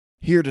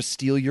here to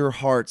steal your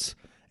hearts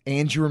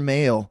and your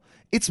mail.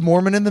 It's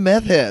Mormon and the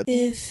Meth Head.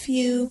 If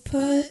you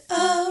put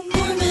a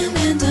Mormon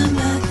and a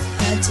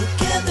meth head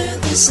together,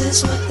 this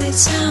is what they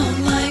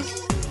sound like.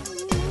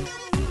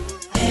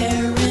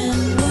 Aaron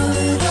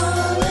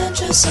Woodall and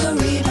Jessa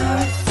Reed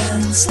are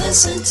friends.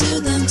 Listen to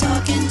them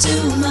talking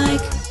to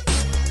Mike.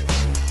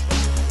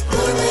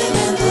 Mormon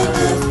and the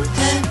meth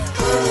head,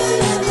 Mormon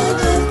and the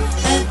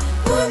meth head,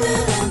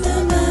 Mormon and the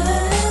meth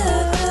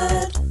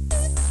head.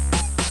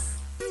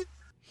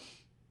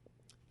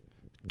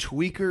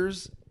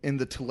 Tweakers in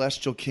the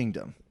Telestial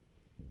Kingdom.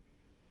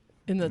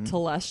 In the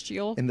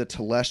Telestial? In the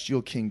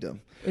Telestial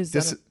Kingdom. Is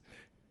this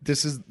that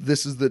is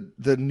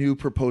the new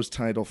proposed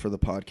title for the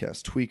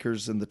podcast.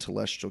 Tweakers in the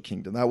Telestial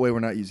Kingdom. That way we're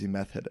not using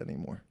Meth Head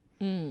anymore.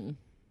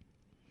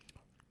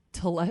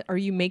 Are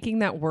you making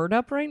that word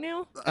up right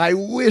now? I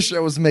wish I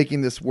was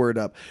making this word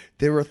up.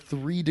 There are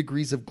 3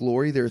 degrees of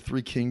glory. There are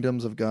 3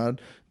 kingdoms of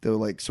God. They're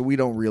like, so we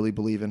don't really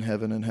believe in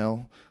heaven and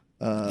hell.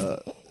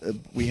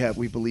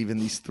 We believe in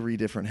these 3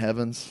 different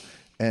heavens,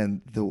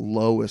 and the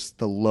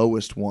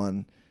lowest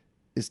one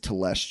is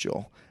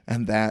telestial,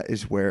 and that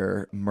is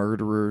where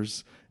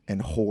murderers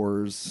and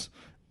whores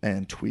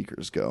and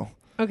tweakers go.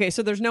 Okay,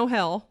 so there's no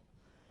hell.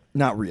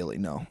 Not really,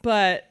 no.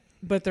 But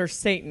there's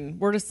Satan.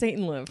 Where does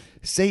Satan live?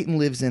 Satan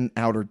lives in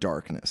outer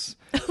darkness.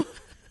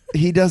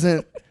 He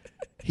doesn't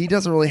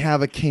really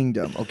have a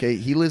kingdom, okay?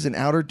 He lives in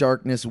outer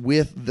darkness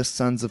with the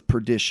sons of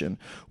perdition,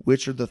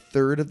 which are the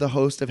third of the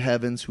host of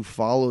heavens who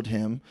followed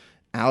him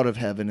out of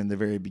heaven in the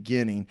very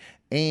beginning,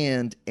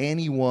 and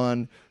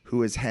anyone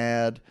who has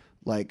had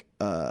like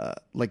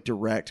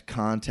direct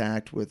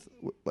contact with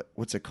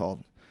what's it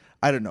called?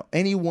 I don't know.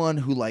 Anyone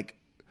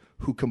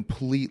who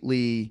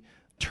completely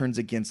turns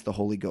against the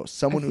Holy Ghost.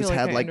 Someone who's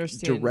had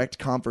direct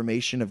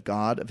confirmation of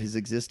God, of his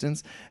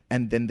existence,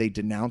 and then they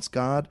denounce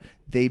God,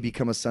 they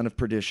become a son of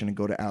perdition and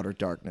go to outer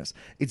darkness.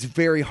 It's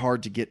very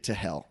hard to get to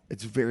hell.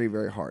 It's very,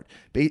 very hard.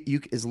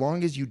 As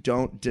long as you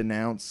don't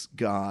denounce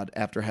God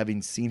after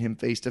having seen him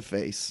face to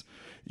face,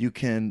 you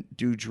can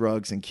do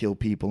drugs and kill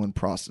people and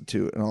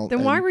prostitute and all.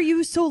 Then why were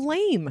you so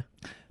lame?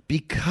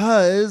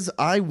 Because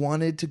I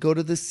wanted to go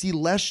to the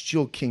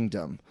celestial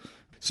kingdom.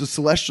 So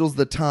celestial's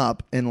the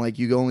top, and like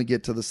you only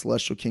get to the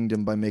celestial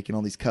kingdom by making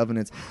all these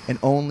covenants, and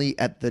only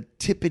at the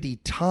tippity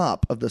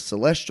top of the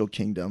celestial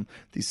kingdom,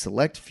 these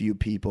select few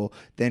people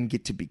then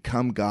get to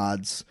become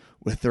gods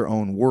with their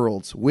own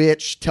worlds.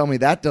 Which, tell me,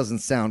 that doesn't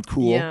sound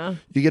cool. Yeah.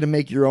 You get to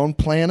make your own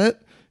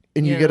planet,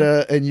 and you get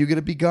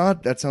to be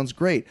God. That sounds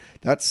great.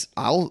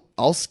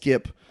 I'll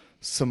skip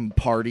some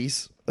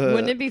parties.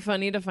 Wouldn't it be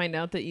funny to find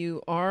out that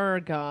you are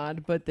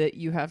God, but that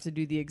you have to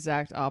do the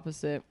exact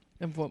opposite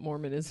of what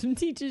Mormonism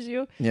teaches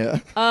you? Yeah.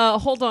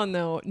 Hold on,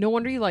 though. No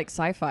wonder you like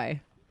sci-fi.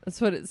 That's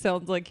what it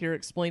sounds like. You're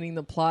explaining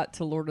the plot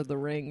to Lord of the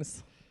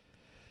Rings.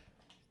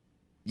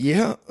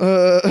 Yeah.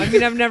 I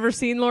mean, I've never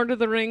seen Lord of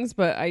the Rings,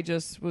 but I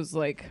just was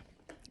like,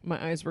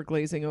 my eyes were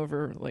glazing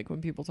over like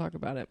when people talk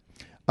about it.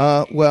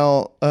 Yeah.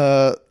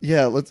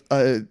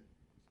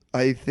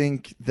 I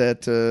think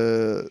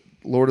that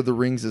Lord of the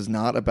Rings is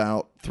not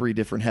about 3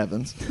 different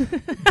heavens,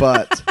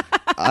 but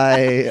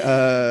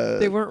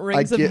they weren't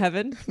rings of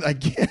heaven. I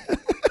get.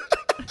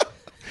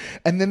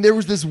 And then there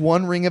was this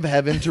one ring of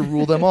heaven to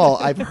rule them all.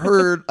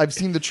 I've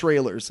seen the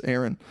trailers,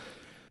 Aaron.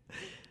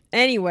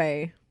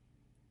 Anyway,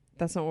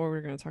 that's not what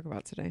we're going to talk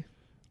about today.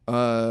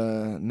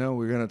 No,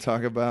 we're going to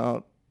talk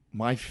about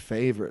my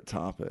favorite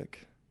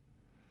topic,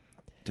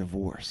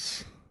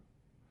 divorce.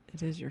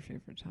 It is your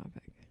favorite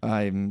topic.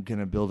 I'm going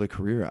to build a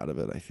career out of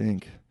it, I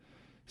think.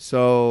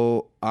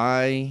 So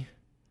I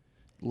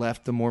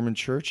left the Mormon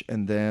church,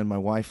 and then my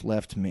wife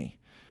left me.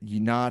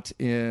 Not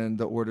in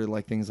the order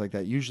like things like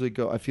that usually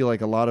go. I feel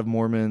like a lot of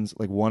Mormons,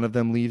 like one of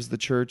them leaves the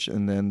church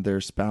and then their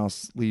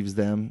spouse leaves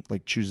them,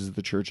 like chooses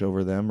the church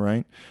over them,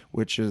 right?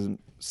 Which is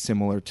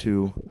similar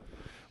to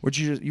what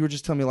you were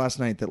just telling me last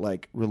night, that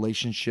like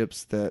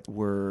relationships that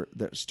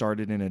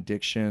started in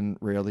addiction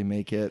rarely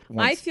make it.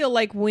 I feel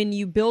like when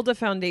you build a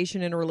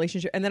foundation in a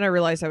relationship, and then I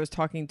realized I was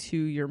talking to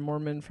your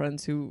Mormon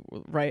friends who,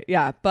 right?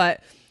 Yeah,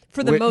 but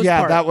for the most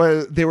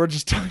part, they were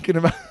just talking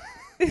about.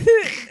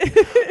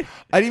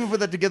 I didn't even put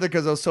that together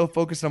because I was so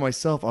focused on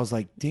myself. I was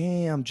like,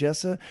 damn,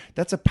 Jessa,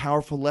 that's a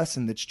powerful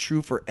lesson that's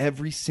true for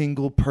every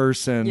single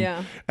person.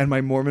 Yeah. And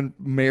my Mormon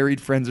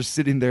married friends are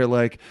sitting there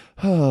like,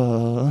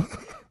 oh.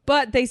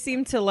 But they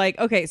seem to like,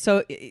 okay,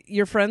 so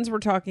your friends were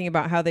talking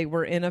about how they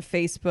were in a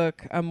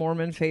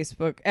ex-Mormon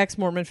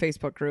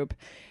Facebook group,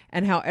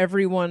 and how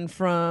everyone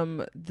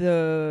from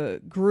the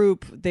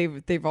group,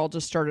 they've all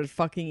just started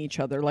fucking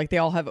each other. Like they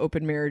all have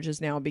open marriages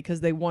now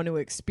because they want to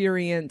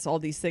experience all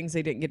these things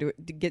they didn't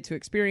get to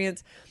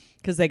experience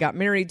because they got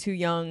married too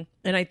young.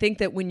 And I think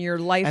that when your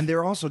life... And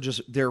they're also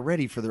they're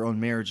ready for their own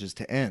marriages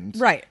to end.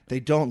 Right.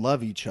 They don't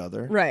love each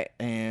other. Right.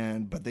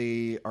 But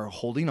they are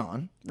holding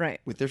on.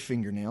 Right. With their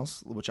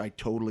fingernails, which I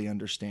totally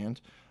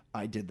understand.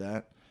 I did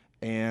that.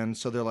 And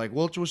so they're like,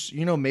 well, just,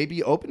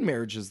 maybe open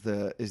marriage is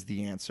the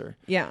answer.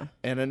 Yeah.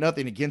 And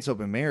nothing against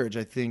open marriage.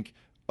 I think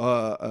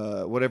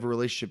whatever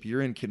relationship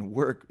you're in can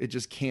work. It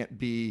just can't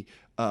be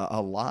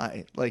a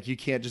lie. Like you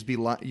can't just be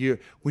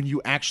when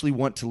you actually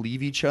want to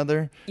leave each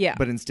other, Yeah.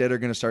 but instead are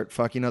going to start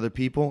fucking other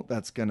people.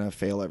 That's going to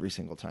fail every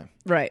single time.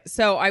 Right.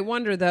 So I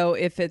wonder though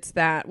if it's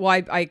that.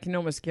 Well, I can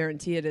almost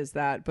guarantee it is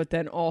that. But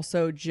then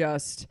also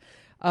just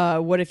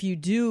what if you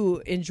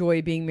do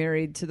enjoy being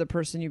married to the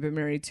person you've been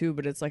married to,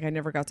 but it's like I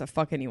never got to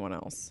fuck anyone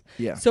else.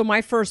 Yeah. So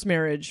my first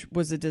marriage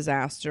was a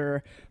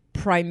disaster,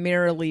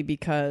 primarily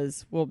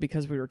because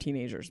we were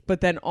teenagers,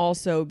 but then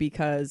also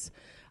because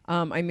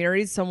I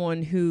married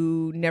someone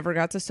who never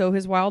got to sow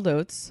his wild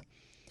oats.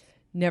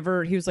 He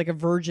was like a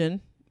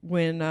virgin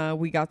when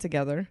we got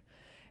together.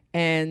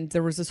 And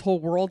there was this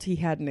whole world he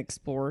hadn't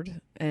explored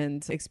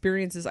and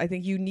experiences. I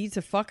think you need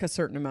to fuck a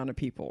certain amount of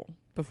people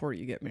before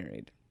you get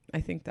married.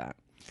 I think that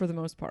for the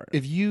most part.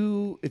 If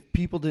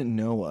people didn't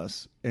know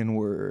us and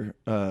we're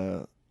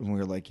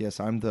like, yes,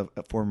 I'm the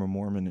former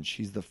Mormon and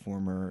she's the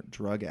former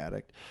drug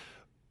addict.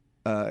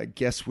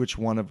 Guess which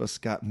one of us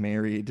got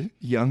married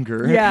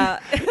younger?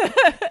 Yeah.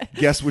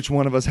 Guess which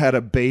one of us had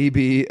a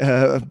baby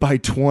by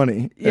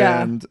 20?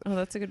 Yeah. And oh,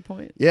 that's a good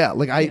point. yeah,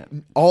 like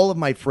all of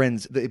my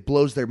friends, it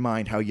blows their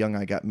mind how young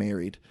I got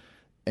married.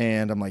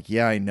 And I'm like,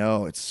 yeah, I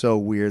know. It's so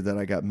weird that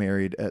I got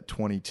married at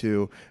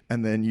 22.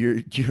 And then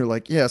you're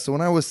like, yeah, so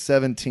when I was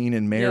 17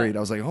 and married, I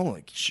was like,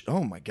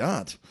 oh my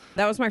God.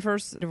 That was my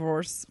first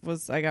divorce.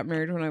 I got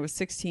married when I was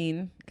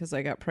 16 because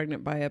I got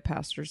pregnant by a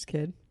pastor's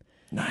kid.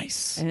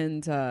 Nice.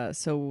 And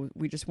so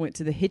we just went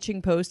to the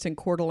Hitching Post in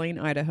Coeur d'Alene,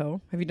 Idaho.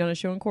 Have you done a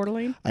show in Coeur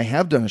d'Alene? I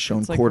have done a show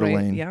in Coeur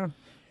d'Alene. Yeah.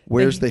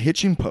 Where's the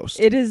Hitching Post?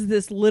 It is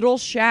this little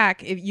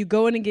shack. If you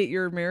go in and get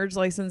your marriage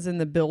license in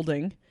the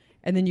building,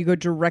 and then you go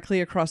directly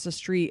across the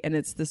street, and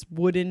it's this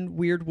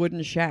weird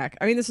wooden shack.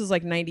 I mean, this is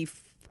like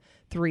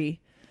 93.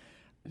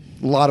 A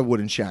lot of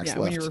wooden shacks left.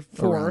 When you were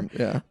 4. Around.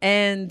 Yeah.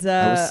 And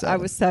I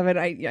was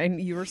 7.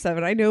 You were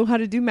 7. I know how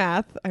to do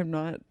math. I'm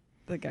not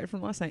the guy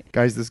from last night.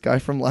 Guys, this guy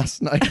from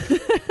last night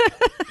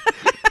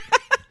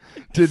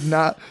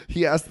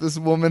he asked this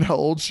woman how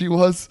old she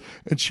was,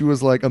 and she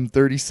was like, I'm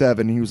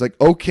 37. And he was like,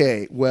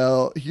 okay,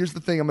 well, here's the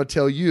thing I'm going to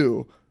tell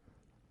you.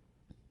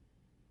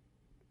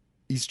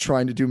 He's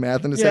trying to do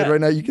math in his head right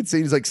now. You can see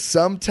he's like,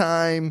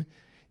 sometime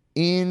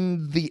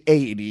in the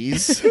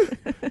 80s,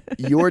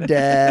 your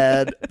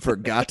dad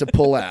forgot to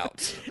pull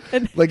out.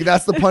 Like,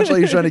 that's the punchline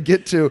he's trying to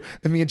get to.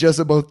 And me and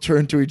Jessa both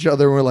turned to each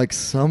other and we're like,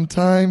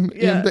 sometime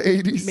in the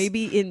 80s?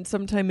 Maybe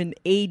sometime in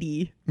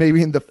 80.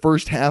 Maybe in the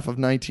first half of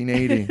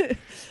 1980.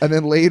 And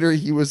then later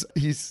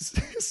he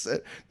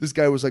said, this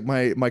guy was like,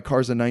 my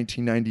car's a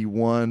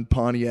 1991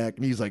 Pontiac.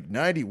 And he's like,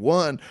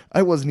 91?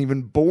 I wasn't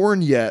even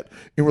born yet.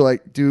 And we're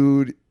like,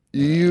 dude,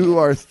 you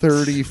are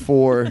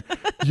 34.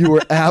 You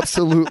were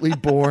absolutely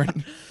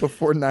born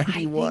before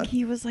 91. I think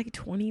he was like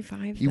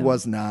 25. He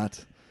was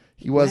not.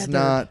 He was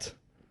not.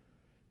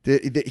 He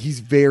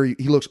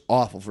looks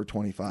awful for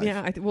 25.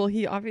 Yeah.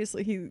 He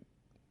obviously,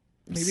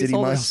 maybe City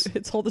miles.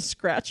 It's all the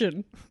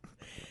scratching.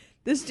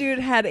 This dude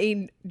had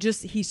he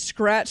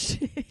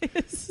scratched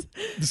his.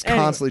 Just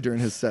constantly during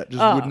his set.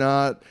 Would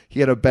not. He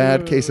had a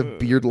bad case of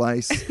beard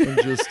lice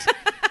and just.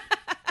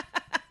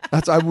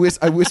 I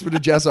whispered to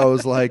Jess, I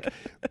was like,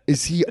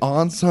 is he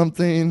on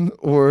something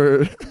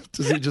or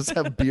does he just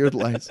have beard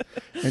lice?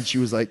 And she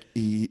was like,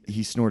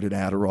 he snorted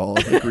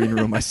Adderall in the green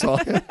room. I saw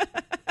him.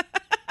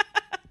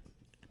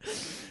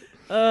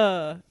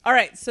 All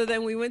right. So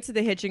then we went to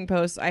the Hitching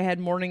Post. I had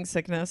morning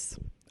sickness.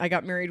 I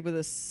got married with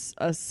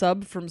a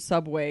sub from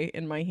Subway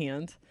in my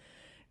hand.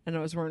 And I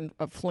was wearing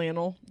a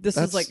flannel. This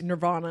is like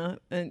Nirvana.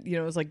 And,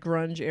 it was like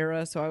grunge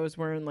era. So I was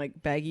wearing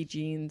like baggy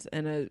jeans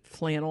and a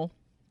flannel.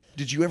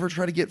 Did you ever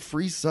try to get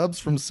free subs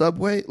from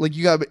Subway? Like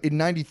you got in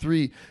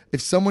 93, if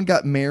someone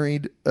got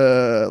married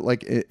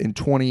like in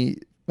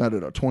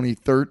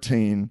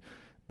 2013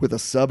 with a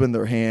sub in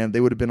their hand, they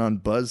would have been on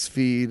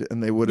BuzzFeed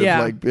and they would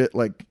have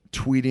like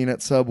tweeting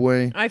at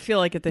Subway. I feel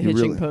like at the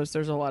Hitching Post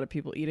there's a lot of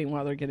people eating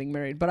while they're getting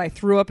married, but I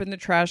threw up in the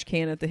trash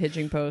can at the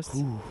Hitching Post.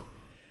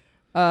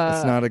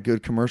 That's not a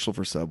good commercial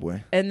for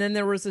Subway. And then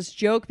there was this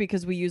joke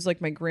because we used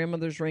like my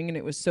grandmother's ring and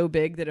it was so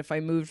big that if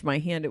I moved my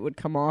hand, it would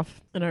come off.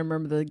 And I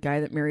remember the guy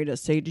that married us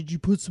say, "Did you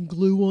put some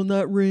glue on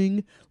that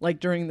ring?" Like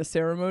during the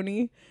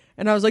ceremony.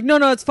 And I was like, no,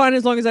 it's fine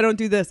as long as I don't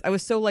do this. I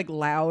was so like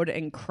loud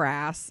and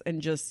crass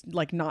and just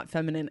like not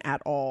feminine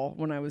at all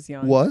when I was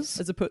young.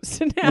 As opposed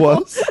to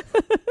now.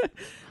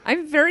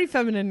 I'm very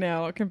feminine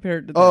now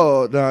compared to that.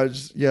 Oh, no,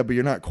 but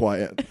you're not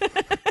quiet.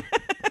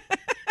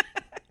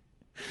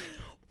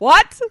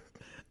 What?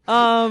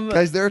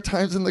 Guys, there are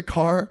times in the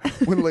car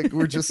when like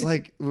we're just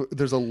like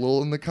there's a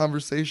lull in the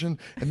conversation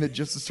and then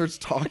just starts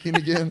talking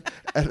again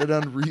at an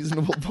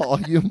unreasonable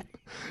volume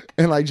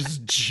and I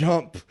just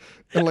jump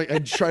and like I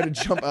try to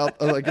jump out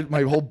like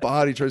my whole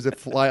body tries to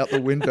fly out the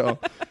window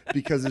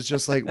because it's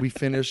just like we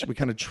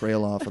kind of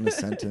trail off on the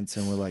sentence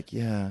and we're like,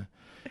 yeah.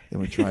 Then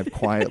we drive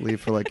quietly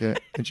for like and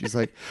she's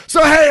like,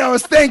 so hey, I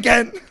was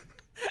thinking.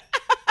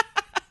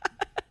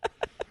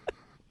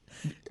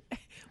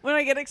 When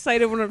I get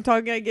excited when I'm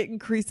talking, I get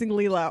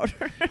increasingly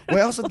louder. Well,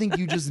 I also think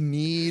you just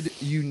need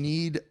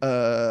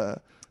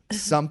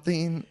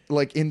something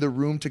like in the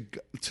room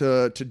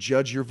to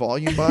judge your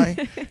volume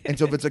by. And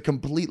so if it's a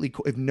completely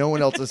if no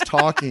one else is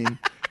talking,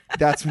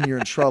 that's when you're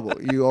in trouble.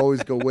 You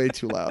always go way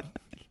too loud.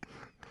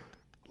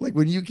 Like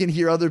when you can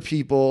hear other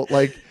people,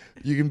 like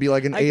you can be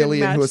like an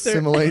alien who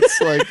assimilates,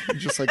 like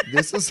just like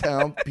this is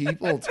how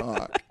people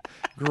talk.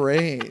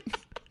 Great.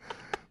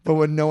 But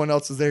when no one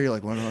else is there, you're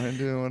like, what do I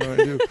do? What do I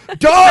do?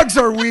 Dogs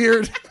are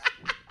weird.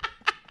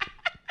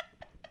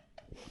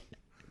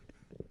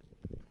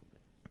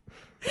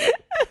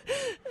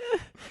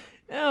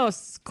 Oh,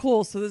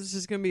 cool. So this is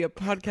just going to be a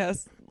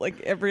podcast like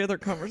every other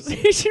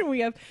conversation we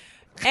have.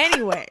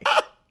 Anyway.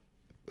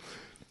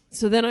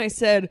 So then I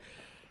said,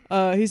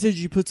 he said,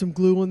 you put some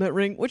glue on that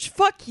ring, which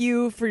fuck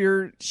you for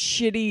your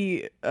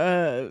shitty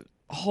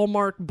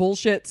Hallmark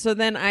bullshit. So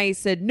then I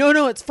said,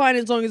 no, it's fine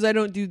as long as I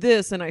don't do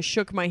this. And I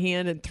shook my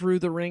hand and threw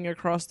the ring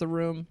across the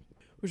room,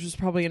 which was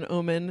probably an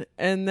omen.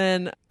 And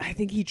then I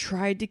think he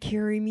tried to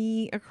carry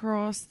me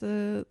across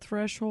the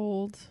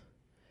threshold.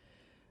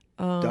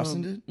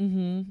 Dustin did?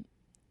 Mm-hmm.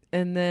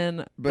 And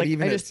then But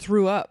even I just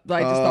threw up. I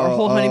just our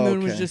whole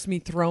honeymoon was just me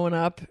throwing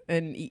up,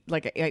 and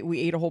we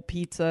ate a whole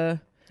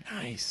pizza.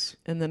 Nice.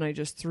 And then I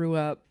just threw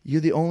up.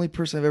 You're the only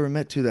person I've ever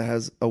met too that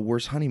has a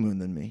worse honeymoon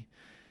than me.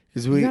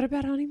 Because You got a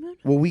bad honeymoon?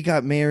 Well, we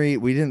got married.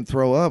 We didn't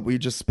throw up. We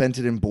just spent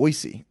it in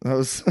Boise. That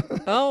was.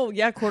 Oh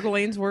yeah, Coeur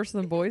d'Alene's worse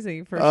than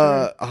Boise for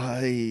sure.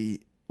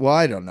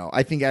 I don't know.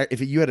 I think if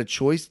you had a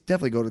choice,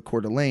 definitely go to Coeur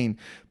d'Alene.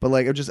 But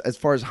like, just as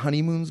far as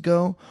honeymoons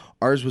go,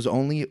 ours was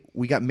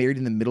we got married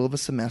in the middle of a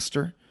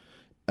semester.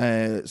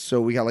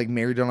 So we got like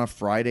married on a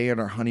Friday, and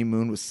our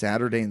honeymoon was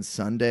Saturday and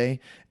Sunday,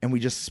 and we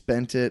just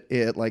spent it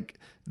at like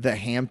the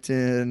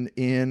Hampton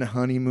Inn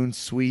honeymoon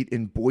suite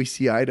in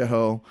Boise,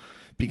 Idaho,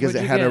 because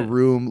it had a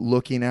room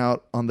looking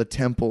out on the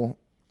temple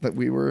that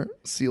we were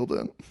sealed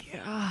in.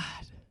 God.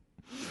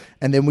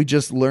 And then we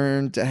just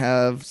learned to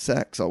have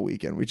sex all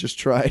weekend. We just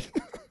tried.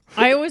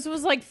 I always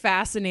was like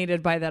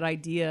fascinated by that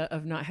idea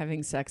of not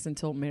having sex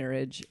until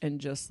marriage, and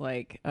just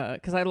like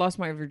because I lost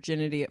my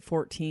virginity at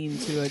 14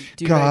 to a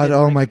dude.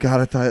 My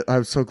God! I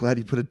was so glad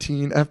you put a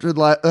teen after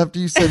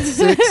you said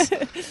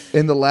 6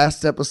 in the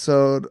last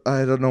episode.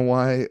 I don't know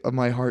why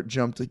my heart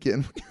jumped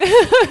again.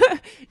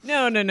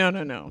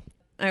 No.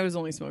 I was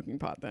only smoking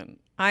pot then.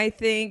 I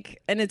think,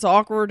 and it's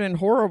awkward and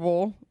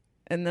horrible.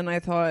 And then I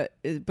thought,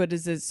 but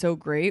is it so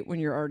great when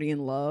you're already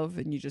in love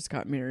and you just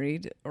got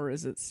married, or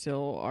is it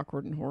still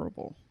awkward and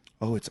horrible?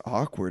 Oh, it's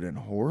awkward and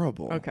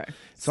horrible. Okay.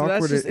 It's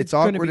awkward. It's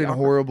awkward and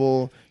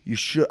horrible.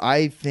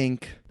 I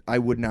think I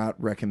would not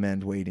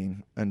recommend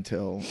waiting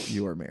until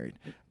you are married.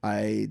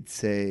 I'd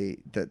say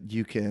that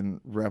you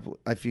can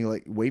I feel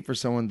like wait for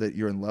someone that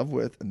you're in love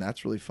with, and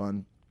that's really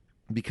fun.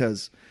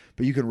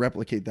 But you can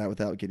replicate that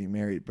without getting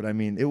married. But I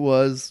mean, it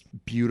was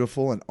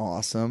beautiful and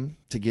awesome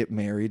to get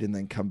married and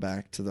then come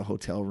back to the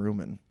hotel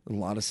room, and a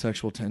lot of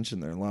sexual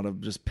tension there, a lot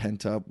of just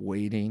pent up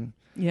waiting.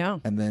 Yeah.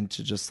 And then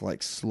to just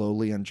like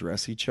slowly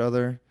undress each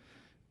other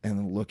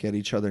and look at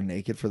each other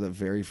naked for the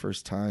very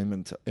first time.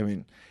 And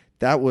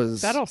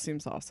that all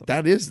seems awesome.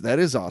 That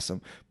is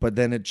awesome. But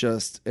then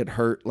it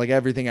hurt. Like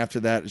everything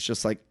after that, it's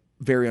just like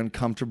very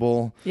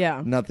uncomfortable.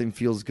 Yeah. Nothing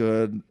feels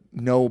good.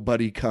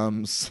 Nobody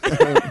comes.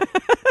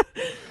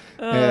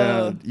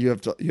 And you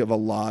got a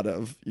lot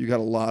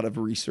of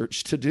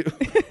research to do.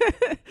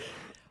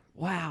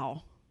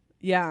 Wow.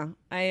 Yeah.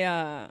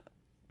 I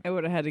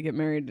would have had to get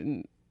married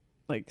in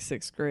like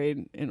 6th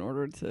grade in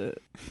order to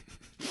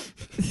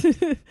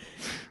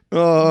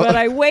but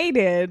I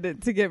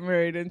waited to get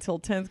married until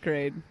 10th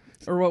grade,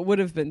 or what would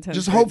have been 10th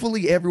Just grade.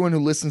 hopefully everyone who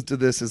listens to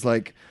this is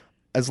like,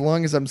 as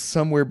long as I'm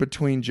somewhere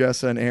between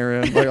Jessa and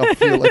Aaron, like I'll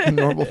feel like a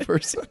normal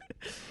person.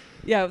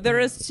 Yeah, there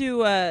is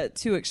two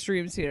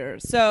extremes here.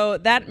 So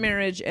that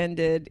marriage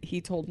ended. He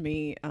told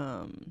me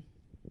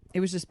it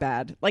was just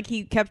bad. Like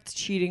he kept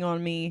cheating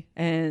on me,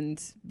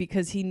 and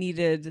because he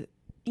needed,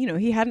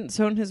 he hadn't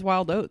sown his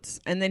wild oats,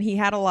 and then he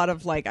had a lot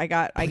of like I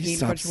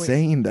gained a bunch of weight.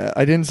 Saying that.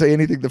 I didn't say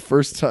anything the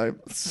first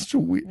time. It's such a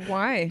weird.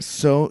 Why?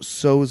 So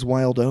is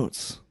wild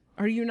oats.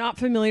 Are you not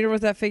familiar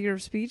with that figure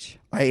of speech?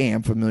 I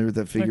am familiar with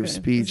that figure of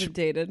speech. Is it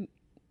dated?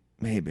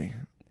 Maybe.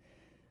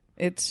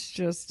 It's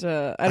just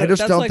I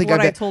just don't think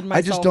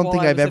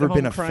I've ever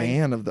been a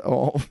fan of the.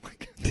 Oh my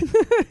God.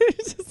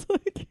 It's just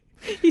like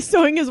he's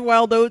sowing his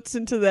wild oats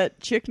into that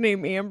chick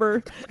named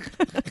Amber.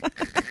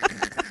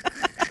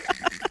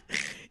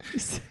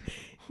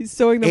 he's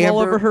sowing them all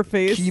over her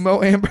face.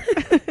 Chemo Amber.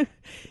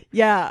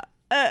 Yeah.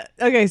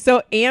 Okay,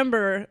 so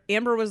Amber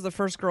was the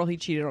first girl he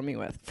cheated on me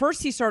with.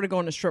 First, he started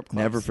going to strip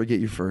clubs. Never forget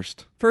you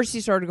first. First,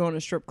 he started going to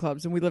strip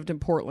clubs, and we lived in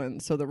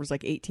Portland, so there was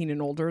like 18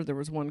 and older. There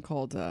was one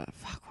called, what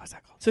was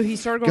that called? So he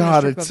started going to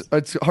strip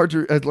clubs. It's hard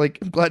to,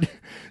 I'm glad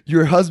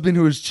your husband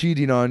who is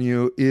cheating on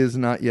you is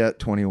not yet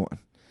 21.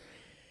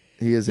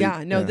 He is.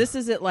 Yeah, no, this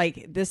isn't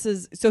like this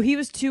is. So he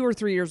was 2 or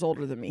 3 years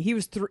older than me. He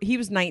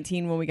was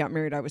 19 when we got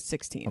married. I was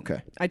 16.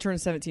 Okay. I turned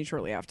 17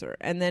 shortly after,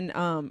 and then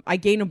I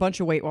gained a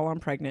bunch of weight while I'm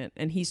pregnant,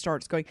 and he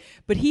starts going.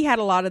 But he had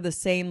a lot of the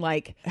same,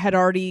 like, had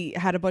already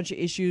had a bunch of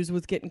issues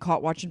with getting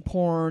caught watching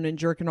porn and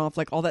jerking off.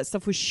 Like, all that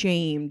stuff was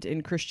shamed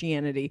in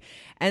Christianity,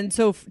 and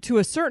so to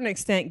a certain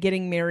extent,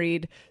 getting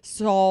married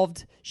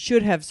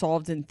should have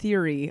solved in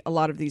theory a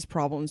lot of these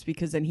problems,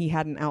 because then he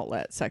had an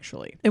outlet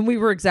sexually, and we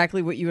were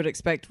exactly what you would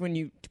expect when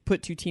you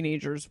put two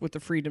teenagers with the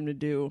freedom to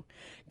do,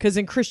 because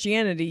in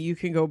Christianity you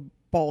can go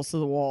balls to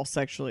the wall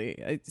sexually.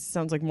 It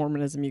sounds like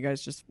Mormonism, you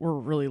guys just were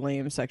really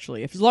lame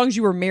sexually. As long as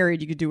you were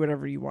married, you could do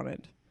whatever you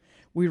wanted.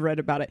 We read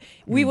about it.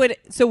 We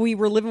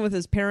were living with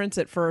his parents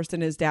at first,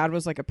 and his dad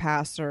was like a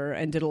pastor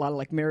and did a lot of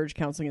like marriage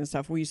counseling and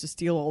stuff. We used to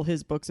steal all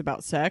his books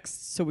about sex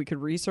so we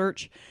could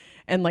research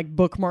and like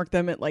bookmark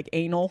them at like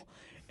anal,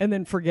 and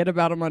then forget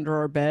about them under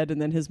our bed,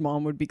 and then his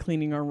mom would be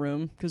cleaning our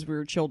room because we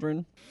were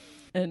children.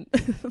 And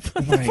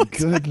oh my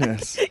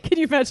goodness. Can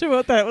you imagine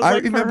what that was like? I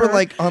remember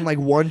like on like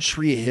One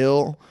Tree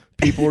Hill,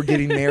 people were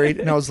getting married,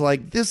 and I was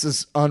like, this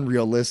is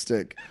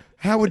unrealistic.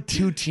 How would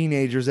two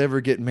teenagers ever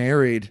get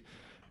married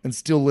and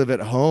still live at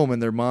home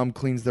and their mom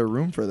cleans their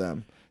room for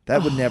them?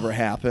 That would never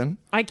happen.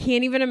 I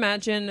can't even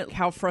imagine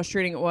how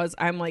frustrating it was.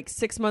 I'm like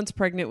 6 months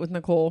pregnant with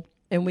Nicole,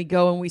 and we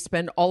go and we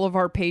spend all of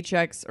our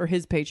paychecks, or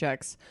his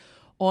paychecks,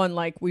 on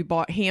like, we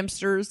bought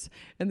hamsters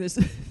and this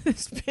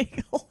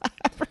big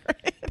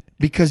elaborate.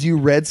 Because you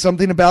read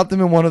something about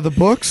them in one of the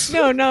books?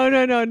 No,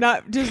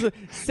 not just a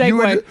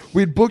segue.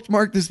 We'd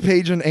bookmarked this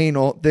page on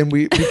anal,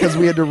 because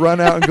we had to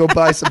run out and go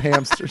buy some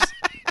hamsters.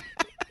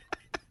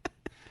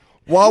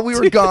 While we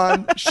were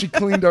gone, she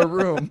cleaned our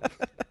room.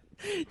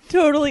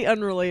 Totally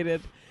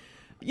unrelated.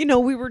 You know,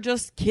 we were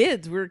just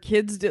kids. We were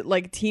kids,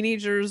 like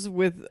teenagers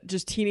with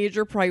just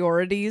teenager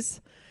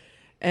priorities.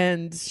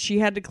 And she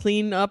had to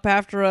clean up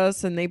after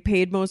us, and they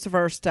paid most of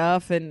our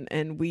stuff,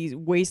 and we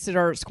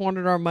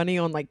squandered our money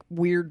on like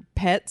weird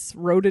pets,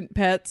 rodent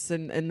pets,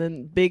 and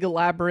then big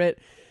elaborate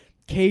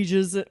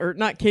cages, or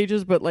not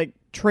cages, but like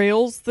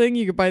trails thing.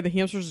 You could buy the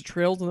hamsters as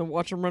trails and then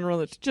watch them run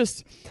around. It's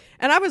just,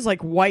 and I was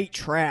like white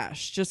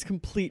trash, just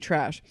complete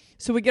trash.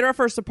 So we get our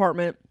first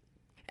apartment,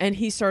 and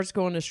he starts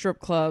going to strip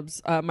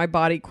clubs. My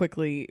body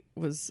quickly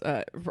was,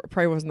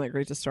 probably wasn't that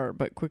great to start,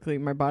 but quickly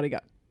my body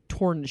got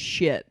torn to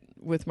shit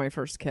with my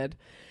first kid.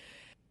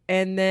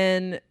 And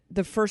then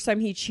the first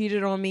time he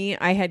cheated on me,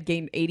 I had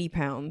gained 80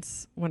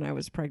 pounds when I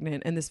was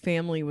pregnant. And this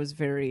family was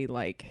very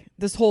like,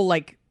 this whole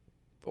like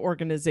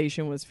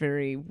organization was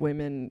very,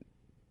 women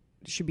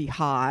should be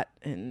hot,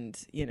 and,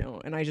 you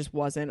know, and I just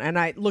wasn't.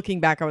 And looking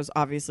back, I was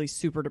obviously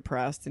super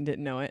depressed and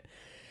didn't know it.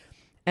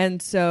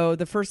 And so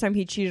the first time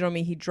he cheated on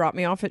me, he dropped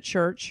me off at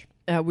church.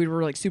 We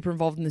were like super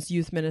involved in this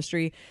youth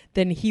ministry.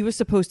 Then he was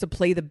supposed to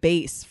play the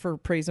bass for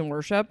praise and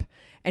worship,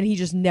 and he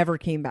just never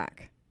came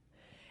back.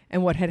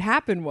 And what had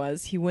happened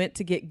was he went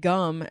to get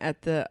gum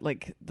at the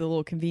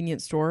little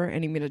convenience store,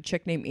 and he met a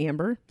chick named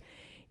Amber.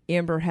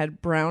 Amber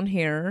had brown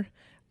hair,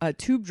 a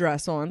tube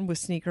dress on with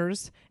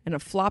sneakers, and a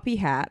floppy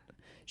hat.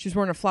 She was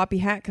wearing a floppy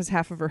hat because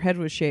half of her head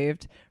was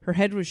shaved. Her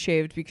head was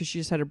shaved because she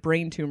just had a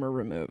brain tumor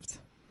removed.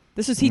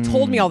 He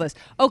told me all this.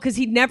 Oh, because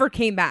he never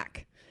came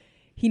back.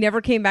 He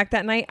never came back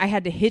that night. I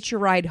had to hitch a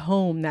ride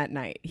home that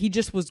night. He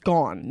just was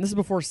gone. This is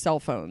before cell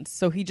phones.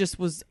 So he just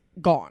was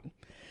gone.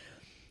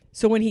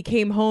 So when he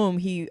came home,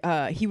 he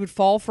would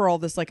fall for all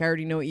this, like, I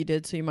already know what you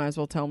did, so you might as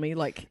well tell me.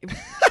 Like,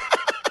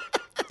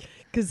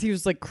 because he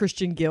was like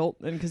Christian guilt,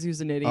 and because he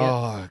was an idiot.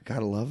 Oh,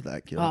 gotta love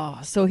that guilt. Oh,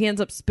 so he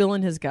ends up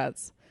spilling his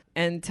guts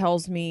and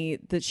tells me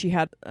that she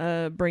had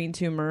a brain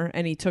tumor,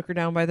 and he took her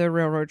down by the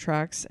railroad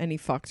tracks, and he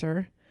fucked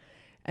her.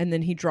 And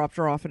then he dropped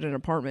her off at an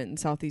apartment in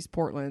Southeast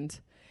Portland.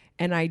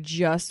 And I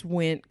just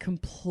went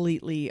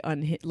completely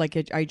unhinged. Like,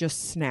 I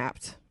just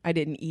snapped. I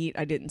didn't eat.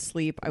 I didn't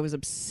sleep. I was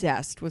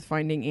obsessed with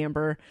finding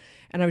Amber.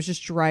 And I was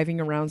just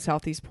driving around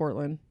Southeast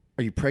Portland.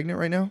 Are you pregnant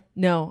right now?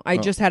 No, I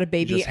just had a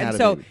baby. And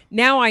so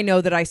now I know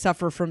that I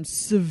suffer from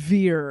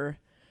severe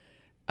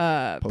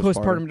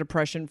postpartum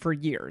depression for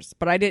years.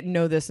 But I didn't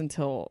know this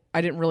until,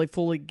 I didn't really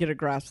fully get a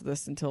grasp of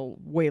this until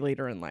way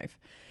later in life.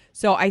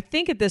 So I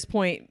think at this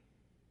point,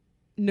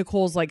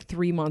 Nicole's like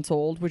 3 months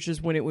old, which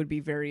is when it would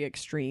be very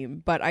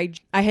extreme. But I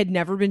had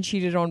never been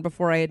cheated on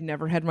before. I had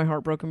never had my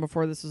heart broken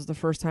before. This was the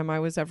first time I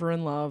was ever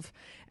in love.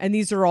 And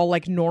these are all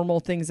like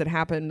normal things that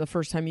happen the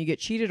first time you get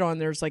cheated on.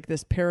 There's like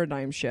this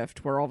paradigm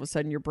shift where all of a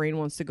sudden your brain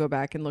wants to go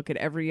back and look at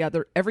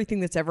everything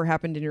that's ever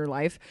happened in your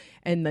life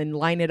and then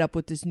line it up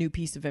with this new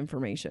piece of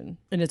information.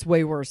 And it's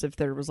way worse if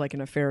there was like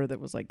an affair that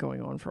was like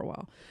going on for a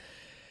while.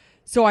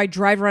 So I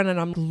drive around and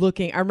I'm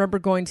looking. I remember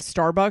going to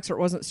Starbucks, or it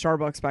wasn't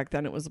Starbucks back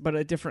then. It was but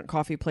a different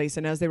coffee place.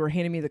 And as they were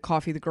handing me the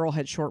coffee, the girl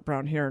had short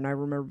brown hair. And I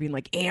remember being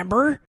like,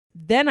 Amber?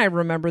 Then I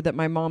remember that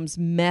my mom's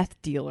meth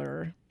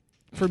dealer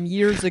from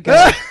years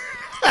ago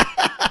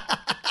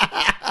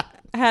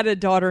had a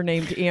daughter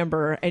named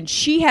Amber. And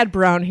she had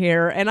brown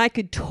hair. And I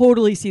could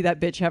totally see that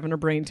bitch having a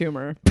brain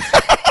tumor.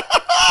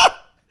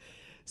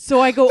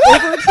 So I go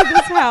over to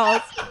this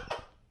house.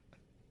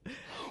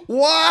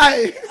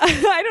 Why?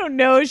 I don't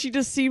know. She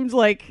just seemed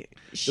like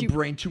The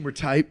brain tumor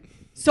type.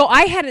 So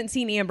I hadn't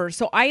seen Amber.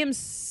 So I am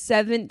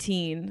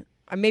 17.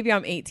 Maybe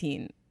I'm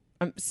 18.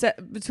 I'm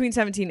between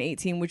 17 and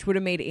 18, which would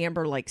have made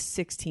Amber like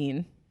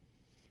 16.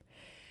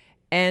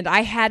 And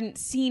I hadn't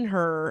seen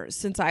her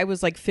since I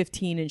was like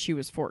 15 and she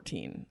was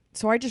 14.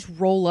 So I just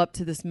roll up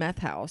to this meth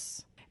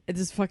house at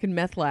this fucking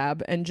meth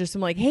lab and just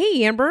am like,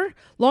 hey, Amber,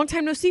 long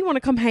time no see. Want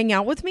to come hang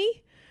out with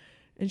me?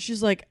 And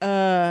she's like,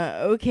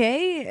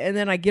 okay. And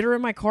then I get her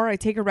in my car. I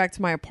take her back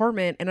to my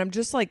apartment and I'm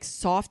just like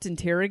soft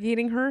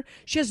interrogating her.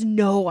 She has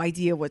no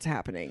idea what's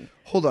happening.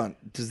 Hold on.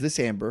 Does this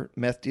Amber,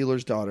 meth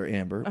dealer's daughter,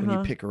 Amber, when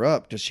you pick her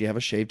up, does she have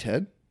a shaved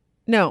head?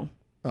 No.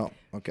 Oh,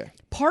 okay.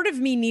 Part of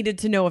me needed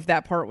to know if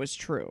that part was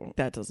true.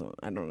 I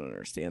don't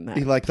understand that.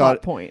 He like plot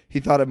thought point.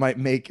 He thought it might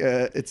make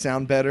it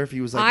sound better if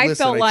he was like, I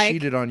listen, felt I like-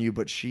 cheated on you,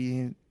 but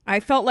she... I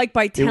felt like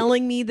by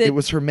telling me that It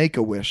was her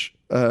make-a-wish.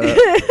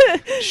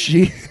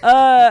 She...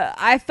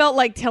 I felt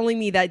like telling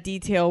me that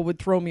detail would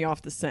throw me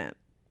off the scent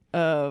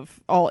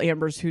of all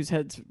Ambers whose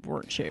heads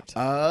weren't shaved.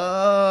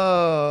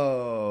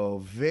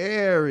 Oh,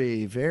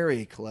 very,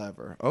 very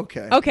clever.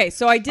 Okay. Okay,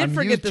 so I did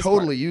forget this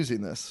totally part.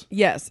 using this.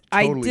 Yes,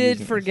 Totally I did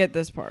using forget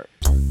this part.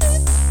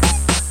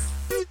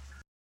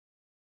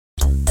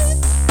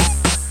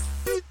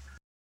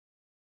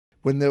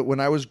 When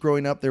I was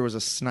growing up, there was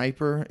a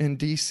sniper in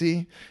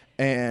DC,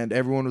 and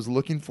everyone was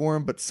looking for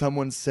him. But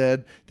someone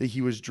said that he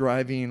was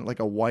driving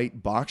like a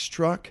white box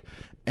truck,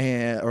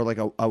 or like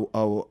a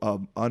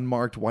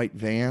unmarked white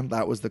van.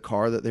 That was the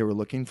car that they were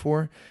looking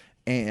for.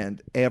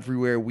 And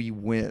everywhere we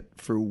went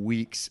for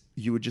weeks,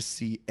 you would just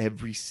see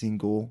every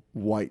single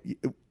white.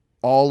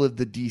 All of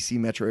the DC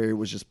metro area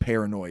was just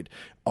paranoid,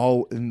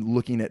 and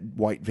looking at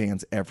white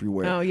vans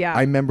everywhere. Oh, yeah.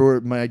 I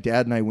remember my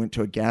dad and I went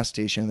to a gas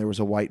station. And there was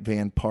a white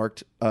van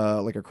parked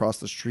like across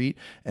the street,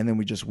 and then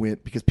we just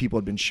went because people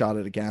had been shot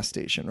at a gas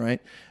station,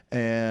 right?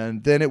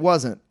 And then it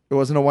wasn't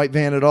a white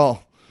van at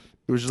all.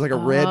 It was just like a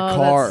red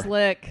car. That's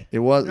slick. It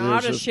was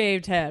Not a just,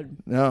 shaved head.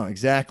 No,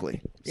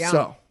 exactly. Yeah.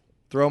 So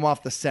throw him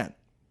off the scent.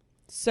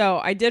 So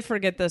I did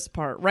forget this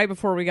part. Right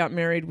before we got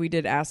married, we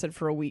did acid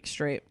for a week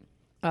straight.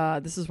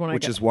 This is when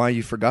Which is why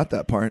you forgot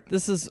that part.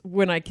 This is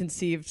when I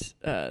conceived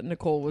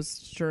Nicole, was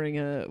during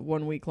a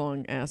 1 week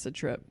long acid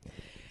trip.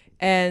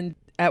 And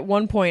at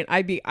one point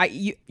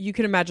you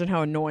can imagine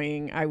how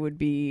annoying I would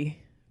be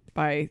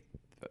by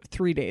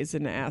 3 days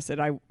into acid.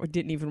 I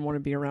didn't even want to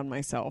be around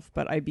myself,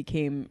 but I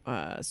became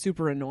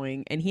super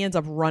annoying. And he ends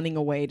up running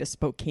away to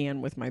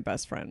Spokane with my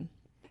best friend.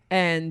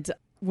 And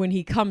when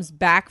he comes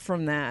back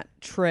from that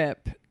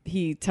trip,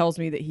 he tells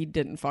me that he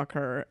didn't fuck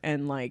her,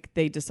 and like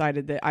they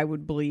decided that I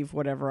would believe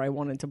whatever I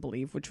wanted to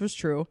believe, which was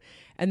true.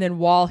 And then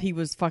while he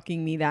was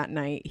fucking me that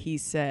night, he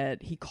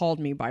said he called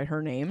me by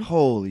her name.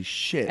 Holy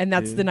shit. And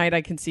that's dude. the night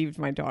I conceived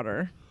my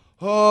daughter.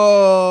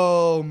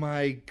 Oh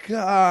my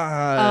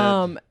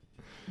God.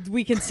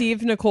 We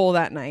conceived Nicole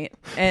that night,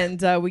 and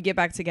we get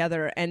back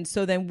together. And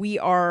so then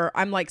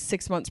I'm like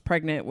 6 months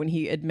pregnant when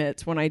he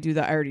admits, when I do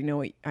that, I already know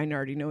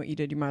what you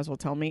did. You might as well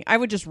tell me. I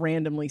would just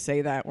randomly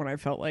say that when I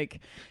felt like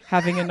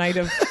having a night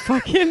of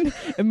fucking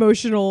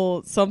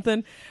emotional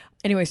something.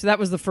 Anyway, so that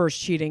was the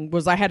first cheating.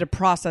 Was I had to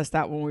process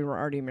that when we were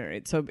already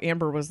married. So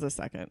Amber was the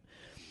second.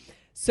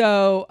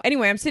 So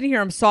anyway, I'm sitting here,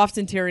 I'm soft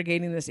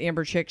interrogating this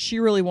Amber chick. She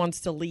really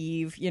wants to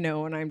leave,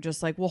 and I'm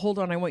just like, well, hold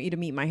on. I want you to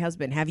meet my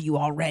husband. Have you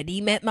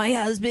already met my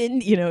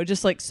husband?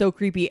 Just like so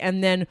creepy.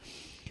 And then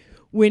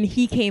when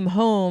he came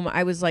home,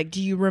 I was like,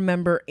 do you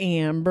remember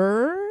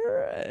Amber?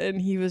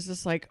 And he was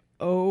just like,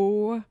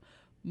 oh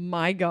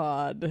my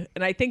God.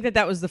 And I think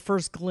that was the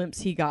first glimpse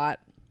he got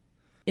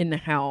into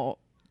how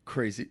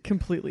Crazy.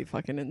 completely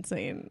fucking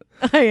insane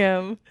I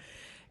am.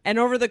 And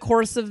over the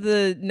course of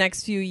the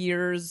next few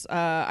years,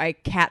 I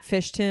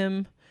catfished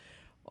him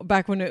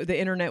back when the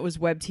internet was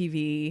web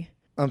TV.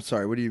 I'm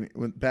sorry. What do you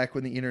mean? Back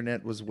when the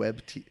internet was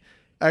web TV?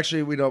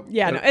 Actually, we don't.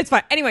 Yeah, no, it's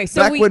fine. Anyway, so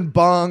back when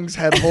bongs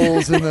had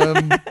holes in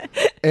them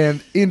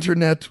and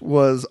internet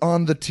was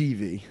on the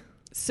TV.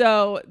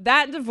 So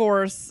that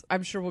divorce,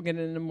 I'm sure we'll get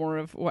into more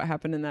of what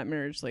happened in that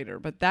marriage later,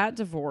 but that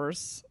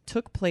divorce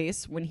took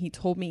place when he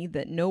told me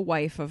that no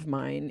wife of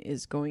mine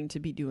is going to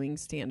be doing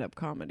stand-up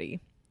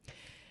comedy.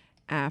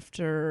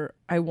 After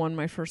I won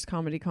my first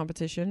comedy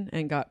competition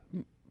and got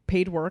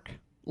paid work,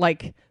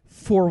 like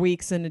 4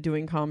 weeks into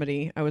doing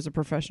comedy, I was a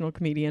professional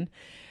comedian.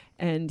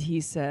 And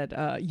he said,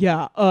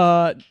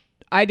 I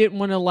didn't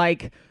want to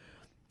like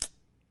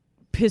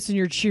piss in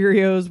your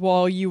Cheerios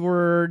while you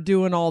were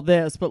doing all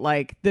this, but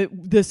like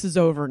this is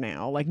over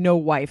now. Like no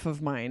wife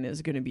of mine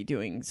is going to be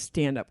doing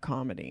stand-up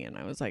comedy. And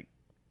I was like,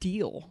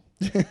 deal.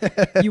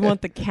 You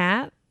want the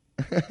cat?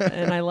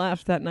 And I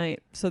left that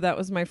night. So that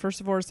was my first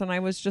divorce, and I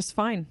was just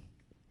fine.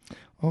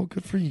 Oh,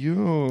 good for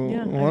you.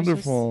 Yeah,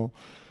 wonderful.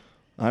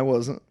 I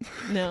wasn't.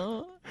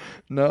 No.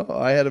 No,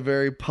 I had a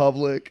very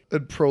public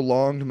and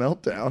prolonged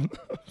meltdown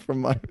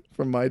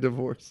from my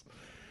divorce.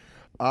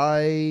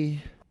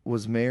 I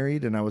was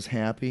married and I was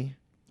happy,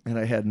 and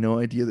I had no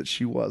idea that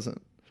she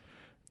wasn't.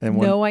 And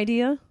No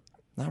idea?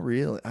 Not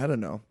really. I don't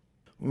know.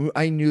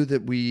 I knew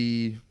that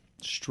we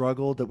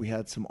struggled, that we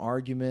had some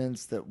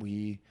arguments,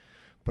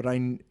 but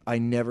I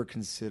never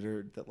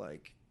considered that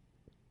like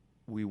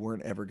we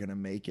weren't ever going to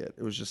make it.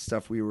 It was just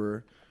stuff we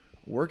were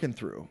working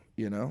through,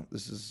 you know.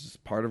 This is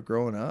just part of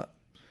growing up.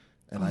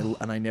 And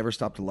I never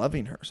stopped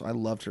loving her. So I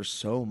loved her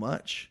so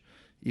much.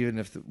 Even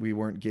if we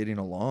weren't getting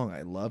along,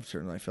 I loved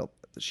her, and I felt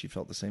that she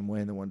felt the same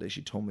way. And then one day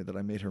she told me that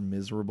I made her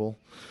miserable,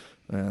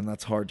 and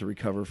that's hard to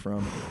recover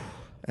from.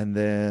 And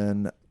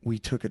then we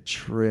took a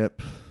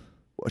trip,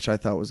 which I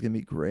thought was going to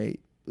be great.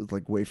 It was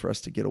like a way for us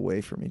to get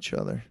away from each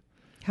other.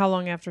 How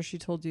long after she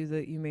told you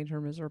that you made her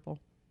miserable?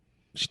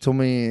 She told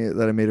me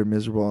that I made her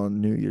miserable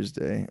on New Year's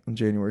Day, on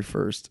January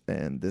 1st,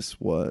 and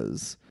this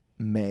was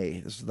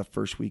May. This was the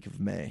first week of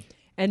May.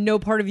 And no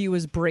part of you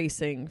was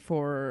bracing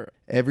for...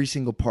 Every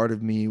single part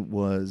of me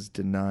was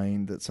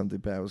denying that something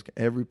bad was...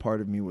 Every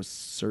part of me was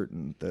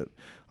certain that...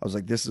 I was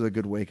like, this is a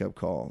good wake-up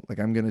call. Like,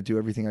 I'm going to do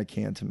everything I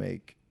can to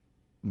make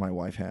my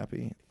wife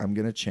happy. I'm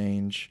going to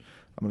change.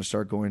 I'm going to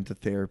start going to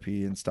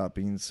therapy and stop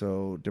being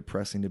so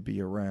depressing to be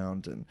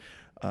around. And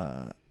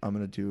I'm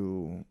going to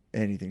do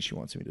anything she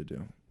wants me to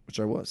do, which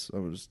I was. I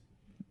was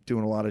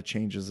doing a lot of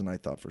changes, and I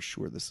thought for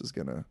sure this is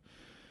going to...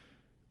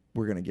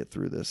 We're going to get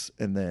through this.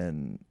 And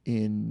then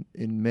in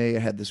May, I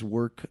had this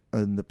work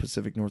in the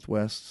Pacific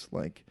Northwest,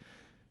 like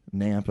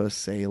Nampa,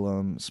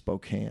 Salem,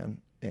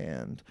 Spokane.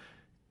 And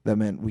that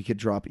meant we could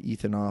drop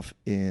Ethan off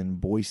in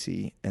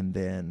Boise and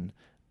then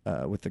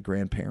with the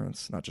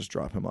grandparents, not just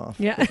drop him off.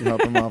 Yeah.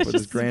 Drop him off with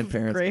his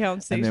grandparents.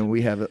 Greyhound station. And then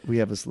we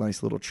have this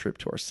nice little trip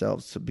to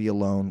ourselves to be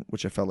alone,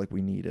 which I felt like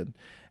we needed.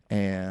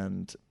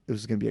 And it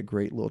was going to be a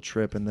great little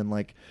trip. And then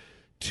like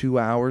 2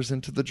 hours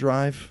into the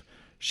drive,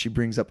 she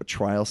brings up a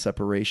trial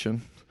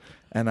separation,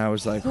 and I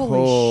was like,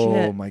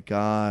 oh my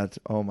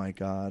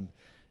God.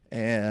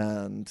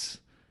 And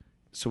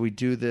so we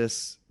do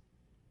this,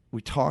 we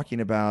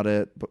talking about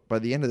it, but by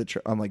the end of the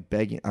trip, I'm like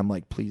begging, I'm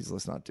like, please,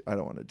 let's not I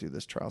don't want to do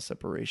this trial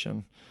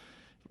separation.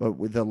 But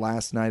with the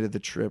last night of the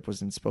trip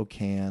was in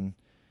Spokane,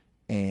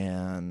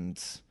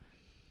 and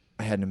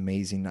I had an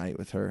amazing night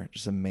with her,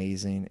 just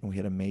amazing. And we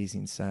had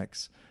amazing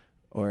sex,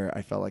 where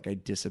I felt like I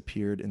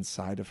disappeared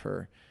inside of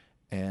her,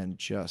 and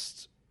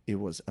just, it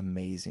was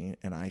amazing.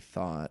 And I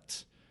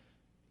thought,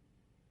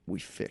 we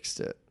fixed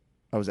it.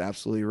 I was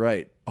absolutely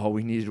right. All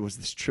we needed was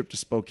this trip to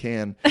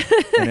Spokane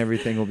and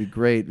everything will be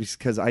great,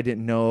 because I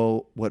didn't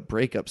know what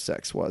breakup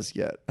sex was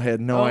yet. I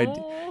had no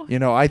idea. You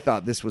know, I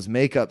thought this was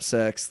makeup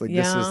sex. Like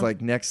this is like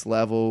next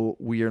level.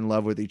 We are in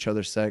love with each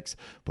other sex,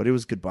 but it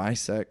was goodbye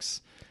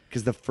sex.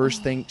 Because the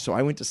first thing, so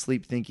I went to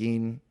sleep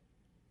thinking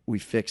we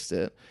fixed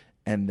it.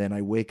 And then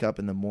I wake up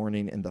in the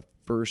morning, and the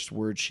first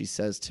words she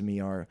says to me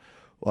are,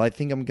 well, I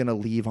think I'm going to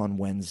leave on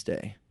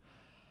Wednesday.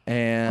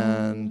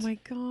 And oh my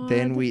God.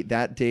 Then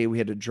that day we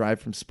had to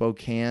drive from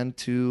Spokane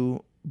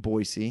to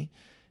Boise,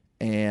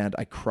 and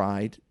I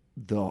cried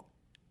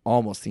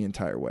almost the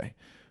entire way.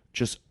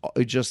 Just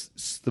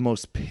the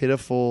most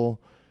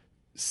pitiful,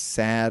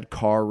 sad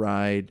car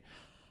ride.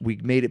 We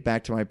made it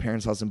back to my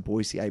parents' house in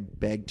Boise. I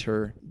begged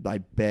her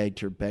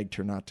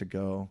not to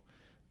go.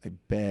 I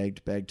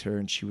begged her,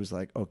 and she was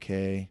like,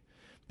 okay.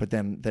 But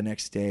then the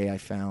next day I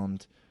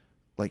found,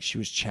 like, she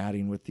was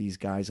chatting with these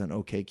guys on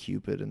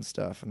OkCupid and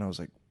stuff. And I was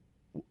like,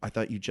 I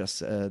thought you just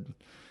said,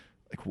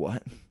 like,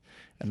 what?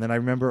 And then I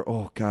remember,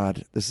 oh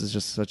God, this is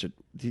just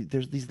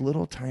there's these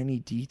little tiny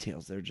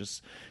details. They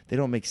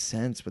don't make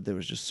sense, but they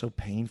was just so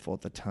painful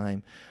at the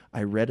time.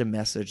 I read a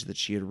message that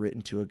she had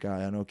written to a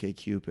guy on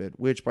OkCupid,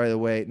 which, by the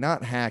way,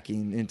 not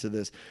hacking into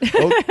this,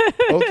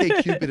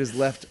 OkCupid is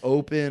left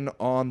open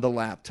on the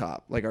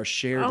laptop, like our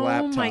shared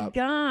laptop. Oh my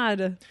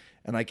God.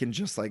 And I can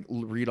just like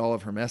read all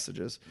of her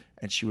messages.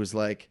 And she was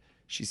like,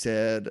 she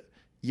said,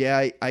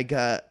 yeah,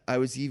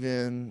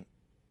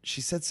 she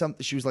said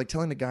something. She was like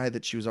telling the guy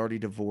that she was already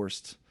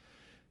divorced,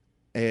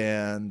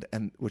 and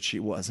which she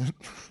wasn't.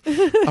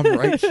 I'm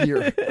right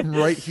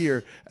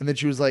here. And then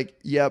she was like,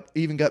 yep,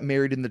 even got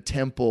married in the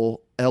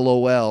temple,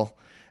 LOL.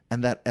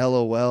 And that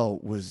LOL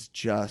was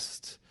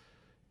just,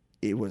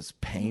 it was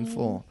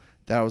painful.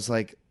 That I was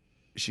like,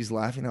 she's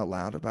laughing out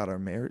loud about our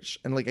marriage.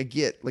 And like, I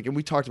get, like, and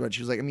we talked about it.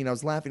 She was like, I mean, I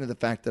was laughing at the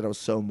fact that I was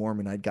so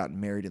Mormon, I'd gotten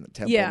married in the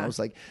temple. Yeah. And I was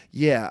like,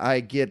 yeah,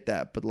 I get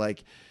that. But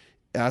like,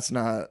 that's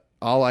not,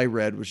 all I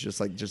read was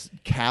just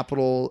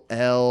capital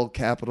L,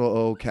 capital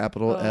O,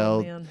 capital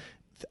L man.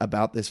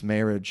 About this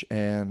marriage.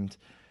 And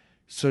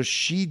so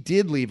she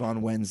did leave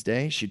on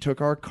Wednesday. She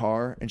took our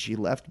car and she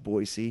left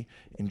Boise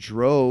and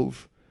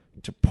drove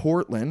to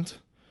Portland,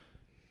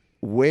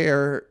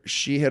 where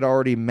she had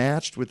already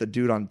matched with a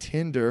dude on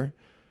Tinder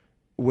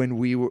when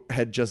we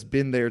had just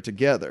been there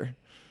together.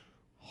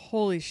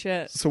 Holy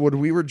shit. So when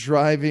we were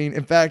driving,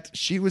 in fact,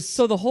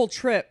 So the whole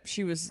trip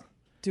she was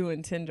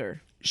doing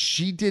Tinder.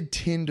 She did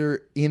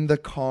Tinder in the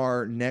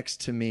car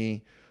next to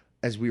me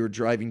as we were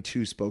driving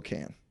to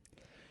Spokane.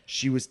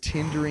 She was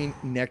Tindering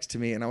next to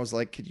me, and I was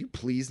like, could you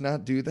please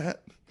not do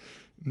that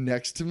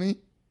next to me?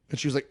 And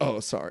she was like,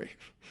 oh, sorry,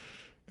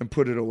 and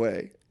put it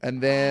away.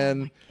 And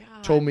then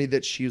told me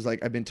that she was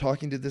like, I've been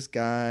talking to this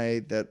guy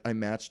that I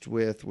matched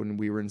with when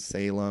we were in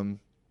Salem,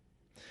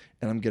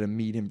 and I'm going to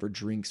meet him for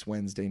drinks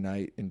Wednesday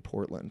night in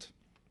Portland.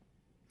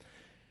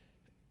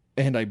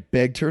 And I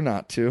begged her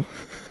not to.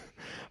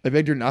 I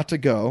begged her not to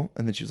go.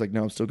 And then she was like,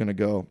 no, I'm still going to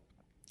go.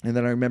 And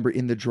then I remember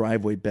in the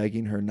driveway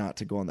begging her not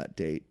to go on that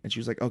date. And she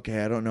was like,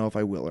 okay, I don't know if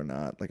I will or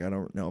not. Like, I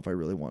don't know if I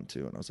really want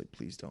to. And I was like,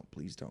 please don't,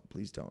 please don't,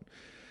 please don't.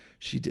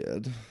 She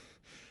did.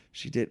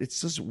 She did.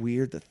 It's just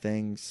weird, the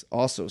things.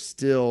 Also,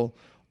 still,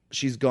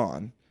 she's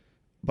gone.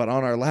 But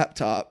on our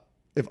laptop,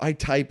 if I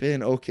type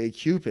in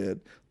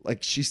OkCupid,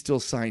 like, she's still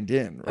signed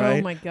in, right?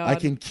 Oh, my God. I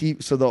can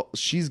keep,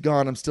 she's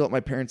gone. I'm still at my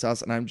parents'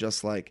 house, and I'm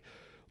just like,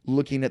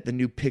 looking at the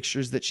new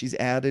pictures that she's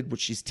added,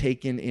 which she's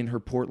taken in her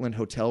Portland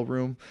hotel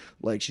room.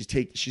 Like, she's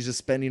just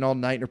spending all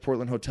night in her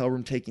Portland hotel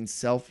room taking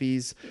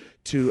selfies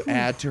to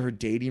add to her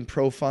dating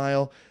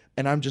profile.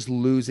 And I'm just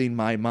losing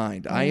my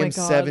mind. I am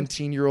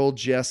 17-year-old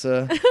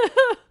Jessa.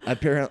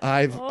 Apparently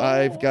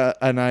I've got,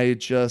 and I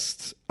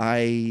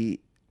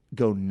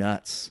go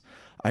nuts.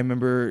 I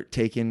remember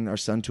taking our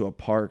son to a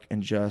park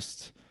and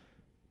just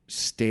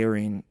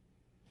staring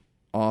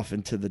off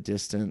into the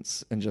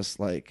distance and just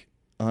like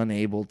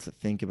unable to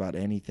think about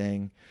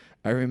anything.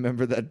 I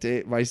remember that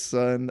day my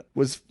son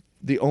was,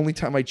 the only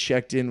time I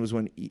checked in was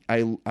when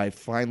I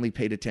finally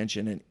paid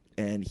attention,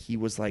 and he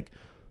was like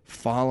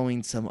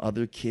following some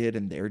other kid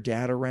and their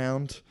dad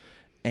around,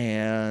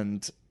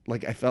 and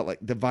like I felt like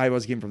the vibe I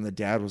was getting from the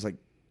dad was like,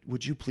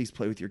 would you please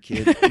play with your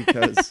kid,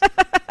 because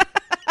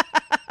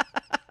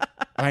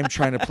I'm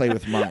trying to play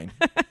with mine.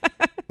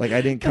 Like,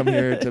 I didn't come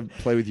here to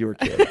play with your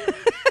kid.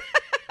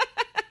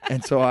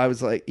 And so I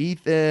was like,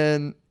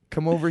 Ethan,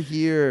 come over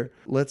here.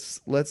 Let's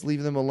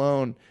leave them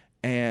alone.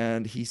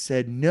 And he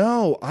said,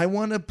 no, I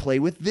want to play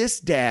with this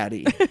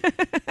daddy.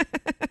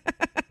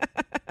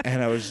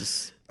 And I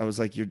was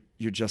like,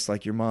 you're just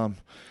like your mom.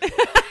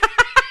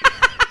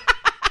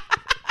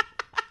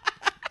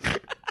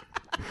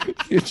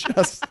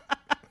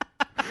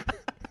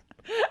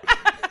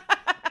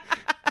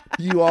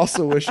 You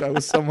also wish I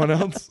was someone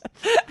else.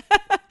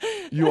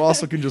 You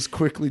also can just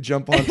quickly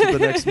jump onto the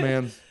next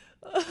man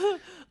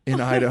in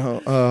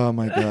Idaho. Oh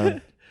my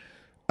God.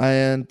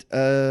 And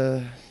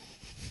that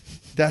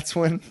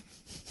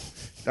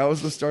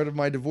was the start of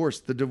my divorce.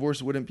 The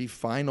divorce wouldn't be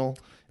final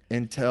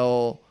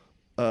until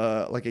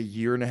like a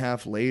year and a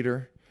half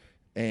later.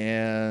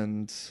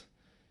 And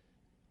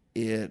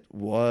it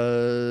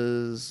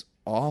was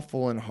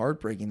awful and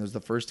heartbreaking. It was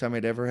the first time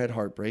I'd ever had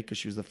heartbreak, because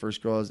she was the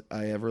first girl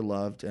I ever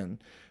loved,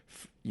 and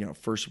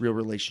first real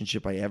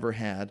relationship I ever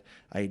had.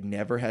 I had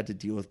never had to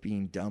deal with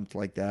being dumped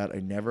like that. I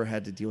never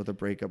had to deal with a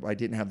breakup. I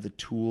didn't have the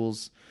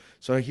tools.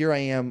 So here I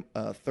am,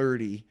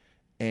 30,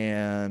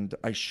 and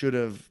I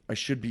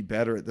should be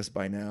better at this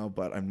by now,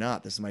 but I'm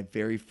not. This is my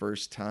very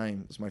first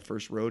time. This is my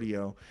first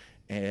rodeo,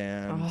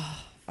 and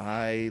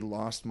I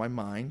lost my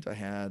mind. I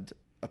had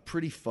a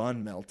pretty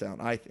fun meltdown,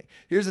 I think.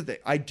 Here's the thing.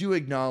 I do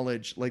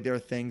acknowledge, like, there are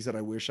things that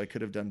I wish I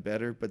could have done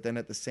better, but then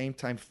at the same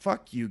time,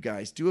 fuck you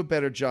guys. Do a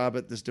better job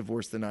at this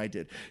divorce than I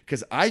did,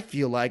 because I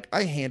feel like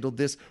I handled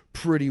this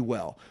pretty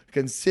well.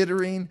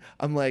 Considering,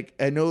 I'm like,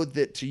 I know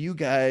that to you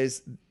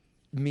guys,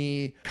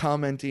 me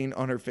commenting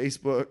on her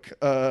Facebook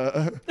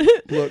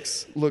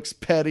looks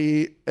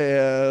petty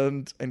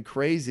and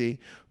crazy,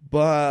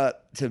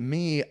 but to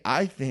me,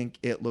 I think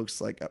it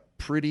looks like a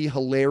pretty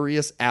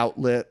hilarious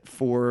outlet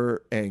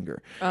for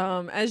anger.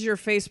 As your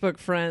Facebook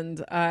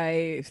friend,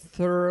 I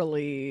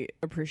thoroughly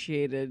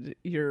appreciated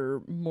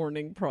your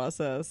mourning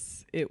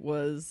process. It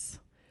was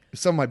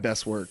some of my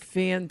best work.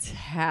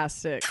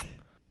 Fantastic.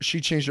 She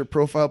changed her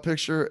profile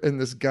picture,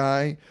 and this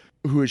guy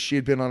who she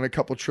had been on a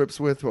couple trips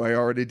with, who I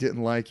already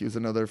didn't like, he was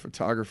another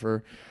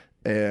photographer.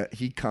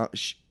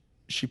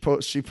 She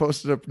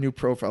posted a new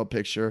profile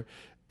picture,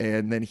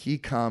 and then he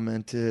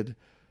commented,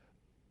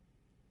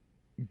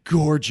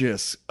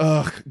 gorgeous.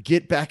 Ugh,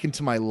 get back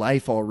into my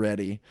life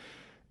already.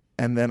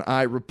 And then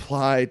I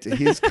replied to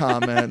his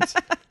comment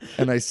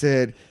and I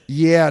said,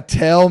 yeah,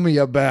 tell me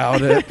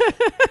about it.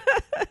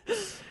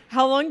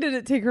 How long did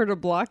it take her to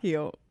block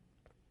you?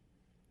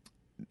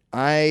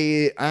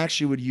 I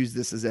actually would use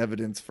this as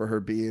evidence for her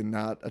being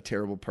not a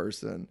terrible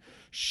person.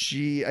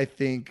 She, I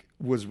think,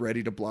 was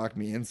ready to block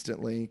me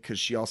instantly, because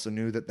she also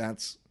knew that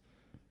that's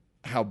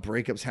how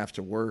breakups have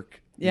to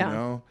work, you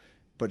know?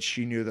 But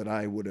she knew that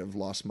I would have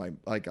lost my,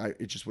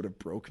 it just would have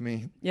broke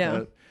me.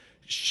 Yeah. But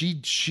she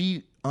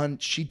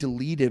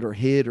deleted or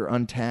hid or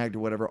untagged or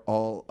whatever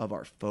all of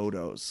our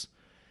photos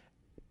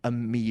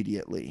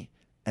immediately.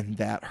 And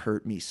that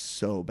hurt me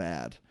so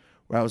bad.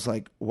 Where I was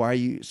like, why are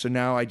you, so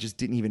now I just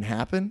didn't even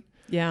happen?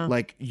 Yeah.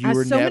 Like, you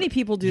were many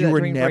people do that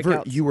during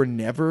breakouts. You were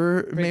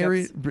never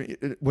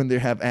married when they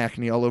have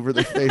acne all over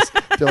their face.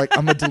 They're like,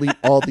 I'm going to delete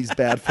all these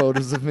bad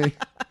photos of me.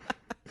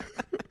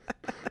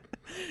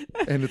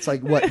 And it's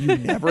like, what, you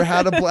never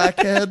had a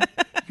blackhead?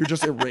 You're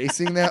just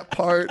erasing that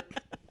part?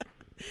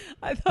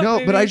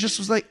 But I just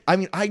was like, I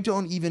mean, I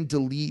don't even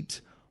delete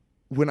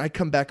when I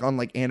come back on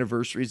like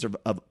anniversaries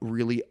of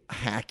really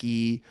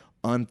hacky,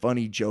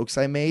 unfunny jokes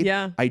I made.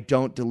 Yeah. I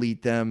don't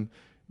delete them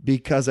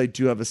because I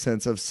do have a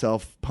sense of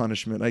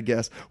self-punishment, I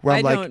guess, where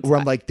I'm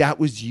don't. like, that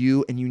was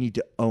you and you need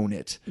to own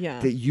it. Yeah.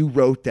 That you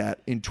wrote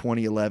that in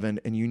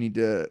 2011 and you need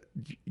to,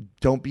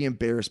 don't be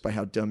embarrassed by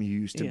how dumb you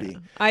used to be.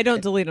 I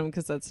don't delete them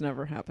because that's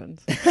never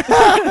happened.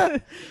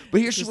 But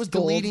here she Just was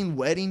gold. deleting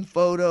wedding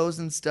photos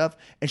and stuff,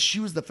 and she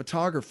was the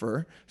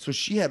photographer, so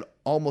she had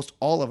almost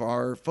all of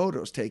our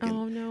photos taken.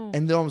 Oh, no.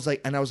 And then I was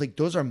like,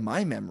 those are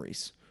my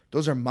memories.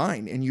 Those are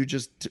mine, and you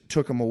just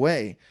took them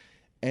away.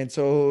 And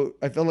so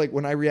I felt like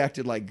when I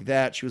reacted like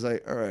that, she was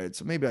like, all right,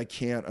 so maybe I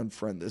can't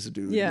unfriend this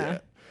dude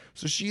yet.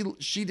 So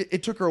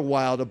it took her a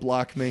while to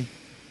block me.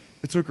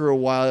 It took her a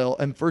while.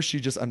 And first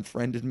she just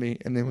unfriended me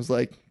and then was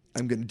like,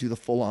 I'm going to do the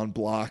full on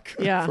block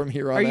from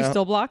here on out. Are you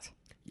still blocked?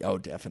 Oh,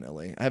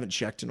 definitely. I haven't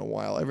checked in a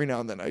while. Every now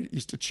and then I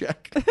used to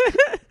check.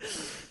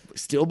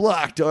 Still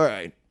blocked. All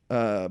right.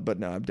 But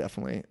no, I'm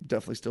definitely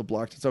still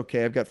blocked. It's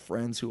okay. I've got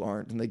friends who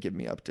aren't and they give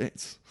me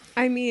updates.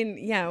 I mean,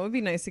 yeah, it would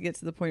be nice to get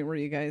to the point where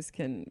you guys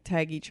can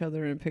tag each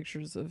other in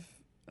pictures of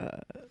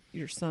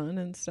your son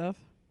and stuff.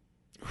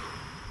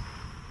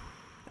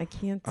 I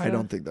can't. I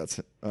don't think that's.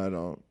 I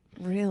don't.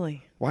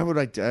 Really? Why would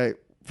I tag?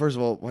 First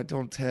of all, why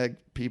don't tag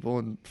people?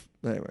 And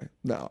anyway,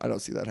 no, I don't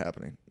see that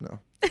happening. No.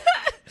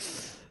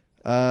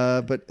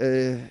 But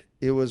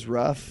it was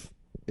rough.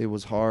 It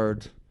was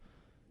hard,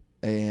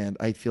 and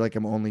I feel like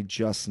I'm only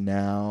just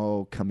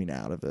now coming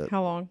out of it.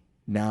 How long?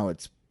 Now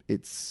it's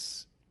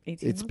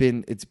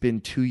 18 it's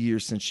been 2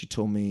 years since she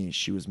told me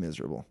she was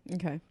miserable.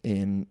 Okay.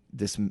 And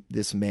this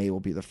May will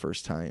be the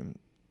first time.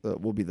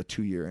 Will be the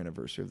 2-year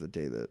anniversary of the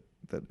day that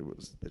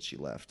she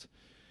left.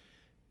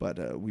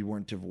 But we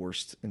weren't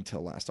divorced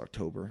until last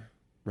October,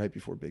 right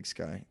before Big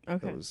Sky.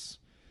 Okay. That was,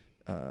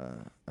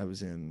 I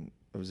was in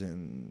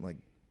like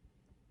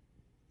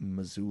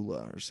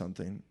Missoula or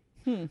something,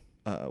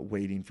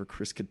 waiting for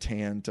Chris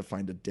Kattan to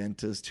find a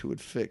dentist who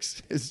would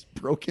fix his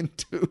broken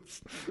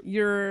tooth.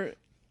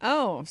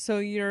 So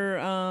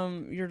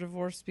your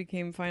divorce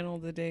became final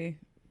the day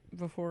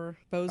before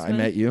Bozeman? I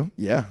met you.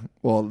 Yeah.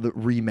 Well,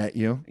 re-met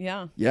you.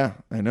 Yeah. Yeah,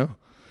 I know.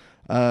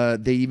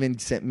 They even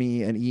sent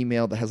me an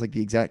email that has like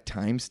the exact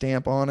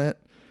timestamp on it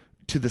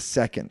to the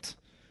second,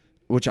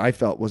 which I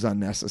felt was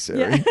unnecessary.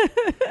 Yeah.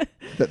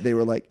 That they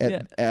were like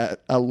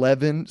at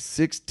 11,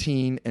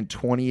 16, and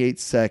 28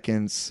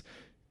 seconds,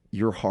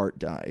 your heart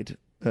died,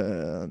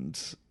 and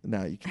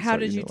now you can. How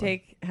did you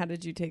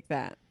take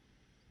that?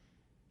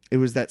 It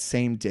was that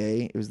same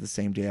day. It was the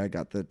same day I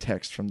got the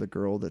text from the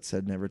girl that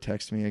said, "Never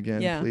text me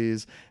again,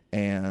 please,"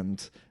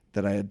 and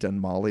that I had done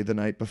Molly the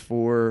night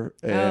before.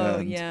 And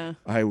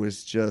I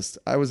was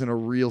in a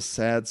real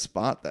sad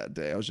spot that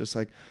day. I was just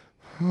like,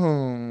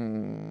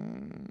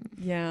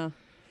 yeah.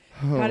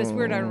 God, it's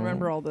weird. I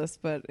remember all this,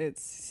 but it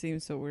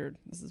seems so weird.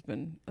 This has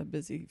been a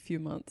busy few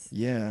months.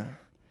 Yeah.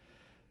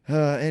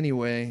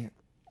 Anyway,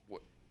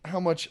 how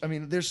much? I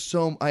mean,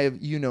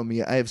 you know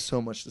me. I have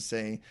so much to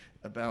say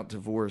about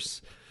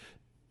divorce,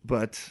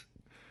 but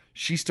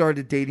she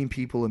started dating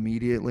people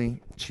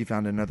immediately. She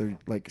found another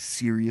like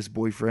serious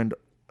boyfriend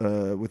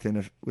within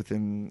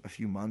a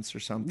few months or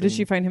something. Did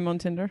she find him on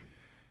Tinder?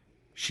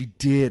 She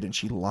did, and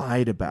she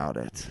lied about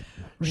it.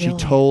 Really?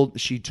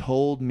 She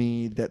told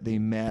me that they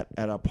met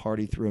at a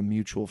party through a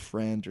mutual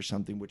friend or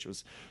something, which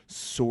was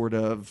sort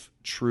of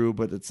true,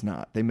 but it's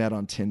not. They met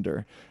on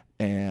Tinder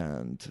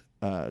and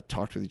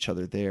talked with each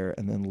other there,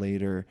 and then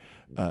later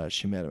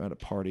she met him at a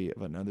party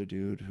of another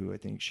dude who I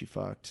think she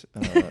fucked,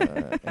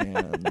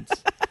 and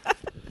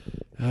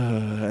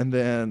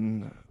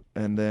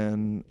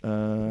then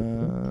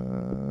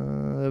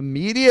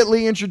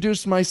immediately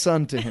introduced my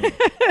son to him.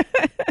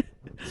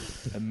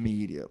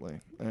 Immediately.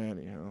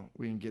 Anyhow,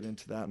 we can get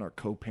into that in our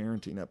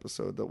co-parenting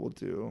episode that we'll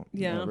do.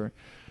 Yeah. Whenever.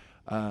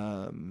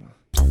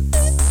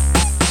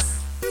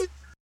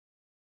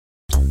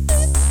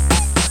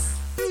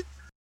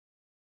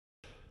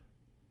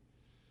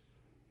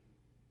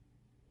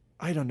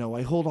 I don't know.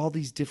 I hold all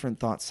these different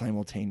thoughts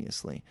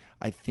simultaneously.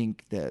 I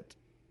think that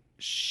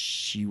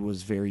she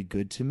was very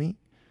good to me,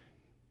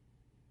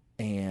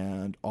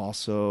 and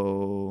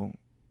also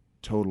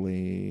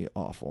totally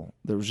awful.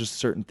 There was just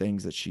certain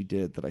things that she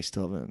did that I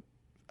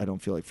don't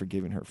feel like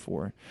forgiving her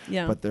for.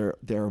 Yeah. But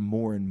there are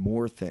more and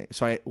more things.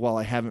 So while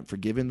I haven't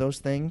forgiven those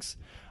things,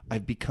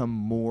 I've become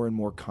more and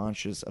more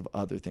conscious of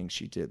other things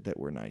she did that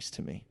were nice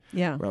to me.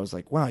 Yeah. Where I was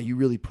like, wow, you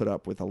really put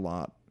up with a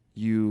lot.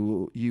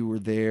 You were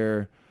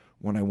there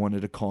when I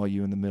wanted to call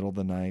you in the middle of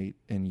the night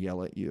and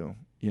yell at you,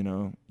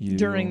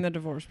 during the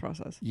divorce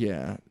process.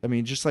 Yeah. I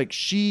mean, just like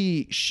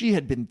she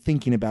had been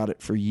thinking about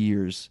it for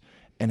years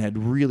and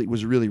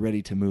was really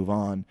ready to move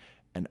on.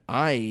 And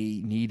I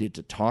needed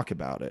to talk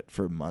about it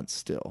for months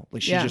still.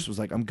 Like she just was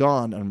like, I'm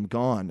gone. And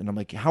I'm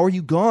like, how are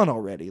you gone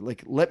already?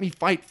 Like, let me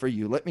fight for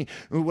you.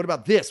 What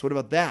about this? What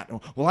about that?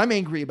 Well, I'm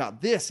angry about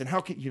this. And how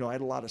can, I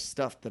had a lot of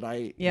stuff that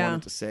I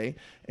wanted to say.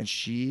 And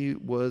she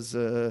was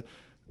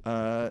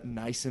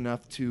nice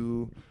enough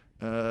to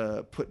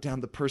put down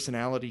the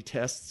personality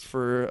tests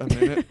for a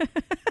minute.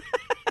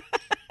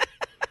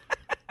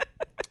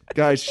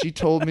 Guys, she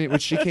told me when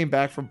she came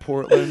back from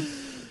Portland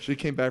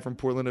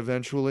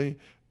eventually,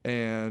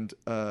 And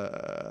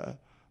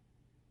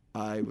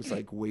I was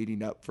like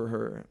waiting up for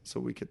her so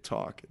we could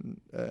talk,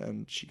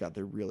 and she got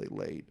there really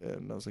late,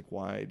 and I was like,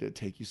 why did it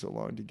take you so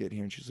long to get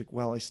here? And she was like,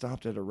 well, I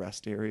stopped at a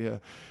rest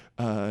area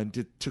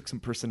and took some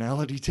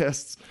personality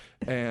tests,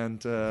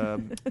 and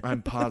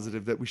I'm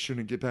positive that we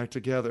shouldn't get back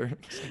together.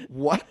 I was like,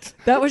 what?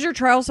 That was your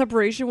trial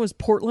separation, was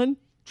Portland?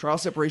 Trial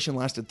separation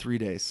lasted 3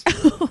 days.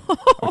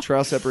 Our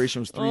trial separation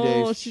was 3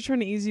 days. Oh, she's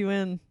trying to ease you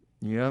in.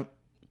 Yep.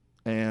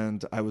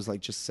 And I was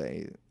like,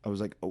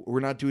 oh, we're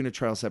not doing a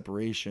trial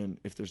separation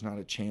if there's not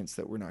a chance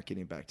that we're not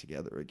getting back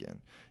together again.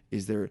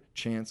 Is there a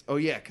chance? Oh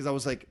yeah, because I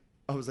was like,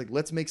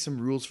 let's make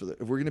some rules for that.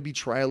 If we're gonna be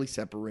trially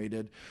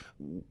separated,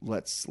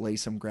 let's lay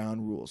some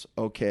ground rules.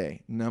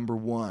 Okay, number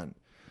 1,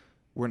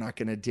 we're not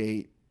gonna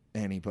date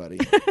anybody.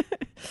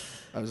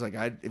 I was like,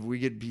 if we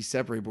could be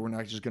separated, but we're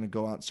not just gonna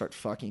go out and start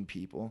fucking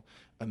people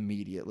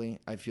immediately.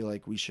 I feel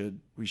like we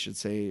should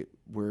say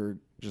we're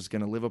just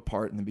gonna live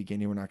apart in the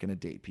beginning. We're not gonna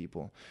date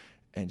people.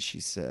 And she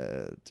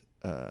said,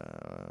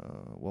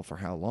 well, for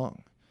how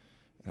long?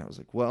 And I was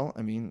like, well,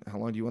 I mean, how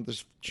long do you want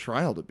this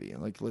trial to be?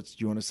 Like, let's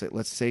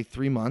say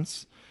 3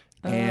 months.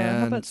 And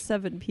how about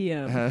 7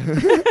 p.m.?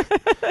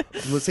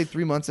 Let's say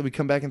 3 months, and we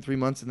come back in 3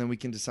 months, and then we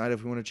can decide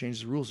if we want to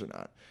change the rules or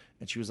not.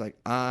 And she was like,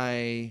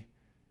 I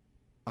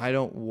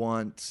don't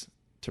want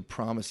to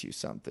promise you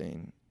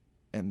something,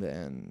 and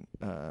then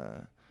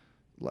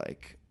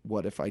like,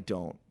 what if I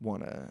don't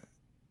want to?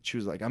 She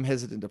was like, I'm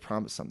hesitant to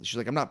promise something. She's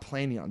like, I'm not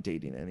planning on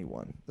dating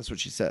anyone. That's what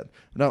she said.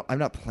 No, I'm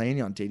not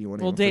planning on dating anyone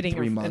Well, for dating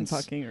 3 and months.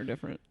 fucking are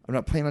different. I'm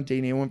not planning on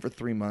dating anyone for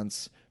 3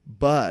 months.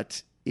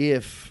 But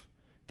if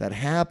that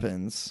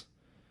happens,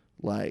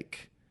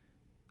 like,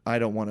 I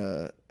don't want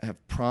to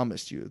have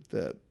promised you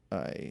that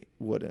I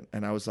wouldn't.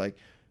 And I was like,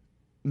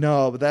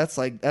 no, but that's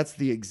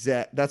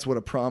what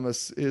a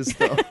promise is,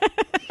 though.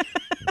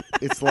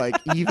 It's like,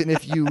 even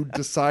if you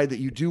decide that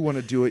you do want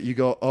to do it, you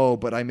go, oh,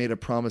 but I made a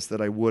promise that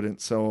I wouldn't,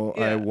 so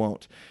I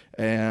won't.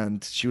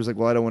 And she was like,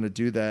 well, I don't want to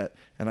do that.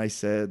 And I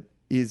said,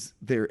 is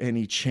there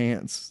any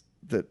chance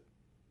that,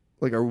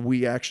 like, are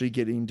we actually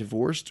getting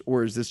divorced,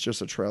 or is this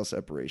just a trial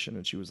separation?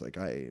 And she was like,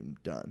 I am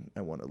done.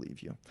 I want to leave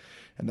you.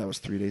 And that was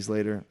 3 days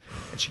later.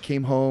 And she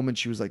came home and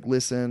she was like,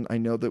 listen, I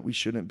know that we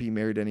shouldn't be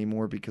married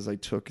anymore because I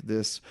took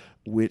this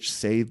Which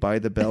Saved by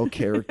the Bell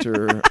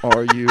character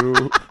Are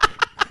You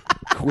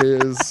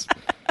quiz,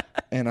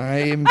 and I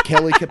am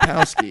Kelly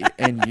Kapowski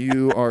and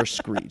you are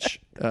Screech,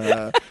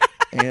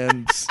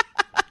 and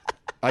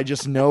I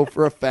just know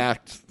for a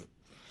fact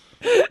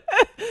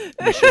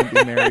we shouldn't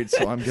be married,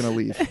 so I'm gonna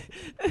leave.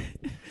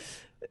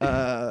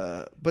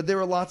 But there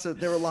were lots of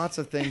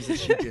things that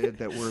she did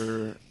that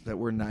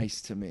were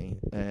nice to me,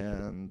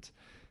 and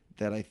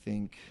that I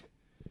think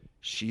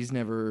she's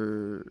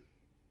never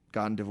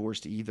gotten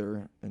divorced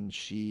either, and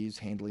she's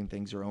handling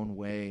things her own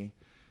way.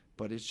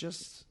 But it's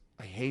just,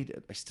 I hate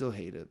it. I still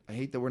hate it. I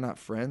hate that we're not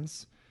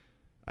friends.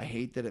 I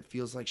hate that it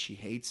feels like she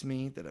hates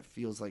me, that it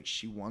feels like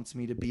she wants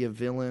me to be a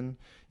villain,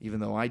 even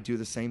though I do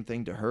the same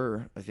thing to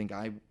her. I think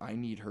I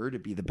need her to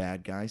be the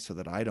bad guy so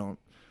that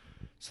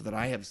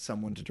I have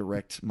someone to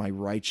direct my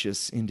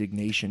righteous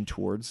indignation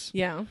towards.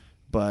 Yeah.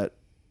 But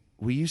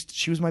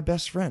she was my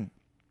best friend,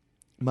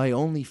 my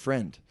only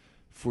friend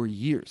for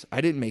years.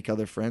 I didn't make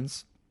other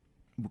friends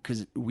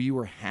because we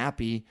were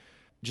happy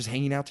just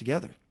hanging out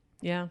together.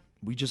 Yeah.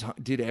 We just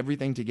did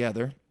everything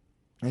together.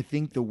 I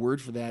think the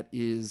word for that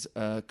is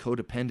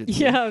codependency.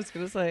 Yeah, I was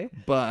going to say.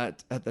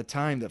 But at the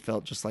time, that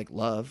felt just like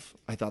love.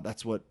 I thought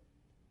that's what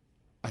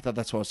I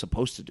was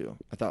supposed to do.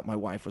 I thought my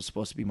wife was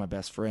supposed to be my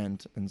best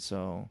friend. And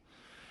so,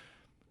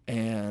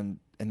 and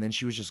then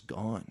she was just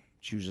gone.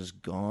 She was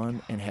just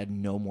gone and had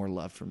no more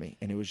love for me.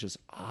 And it was just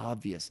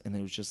obvious. And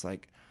it was just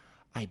like,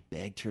 I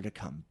begged her to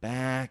come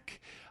back.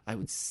 I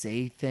would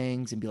say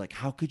things and be like,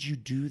 how could you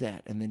do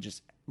that? And then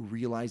just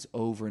realize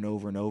over and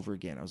over and over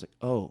again. I was like,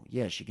 oh,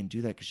 yeah, she can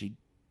do that because she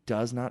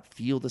does not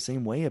feel the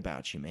same way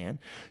about you, man.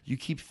 You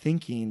keep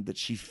thinking that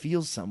she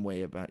feels some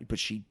way about you, but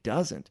she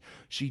doesn't.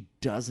 She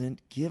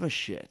doesn't give a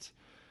shit.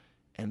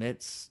 And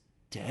it's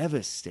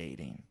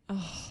devastating.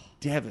 Oh.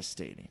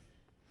 Devastating.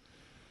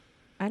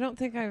 I don't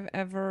think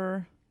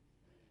I'm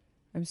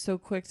so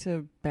quick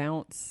to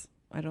bounce.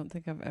 I don't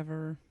think I've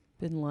ever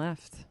been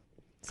left.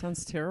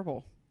 Sounds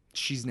terrible.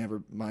 She's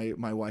never, my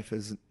wife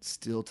has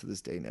still to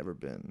this day never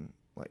been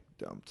like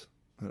dumped,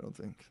 I don't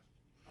think.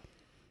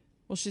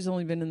 Well, she's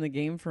only been in the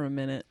game for a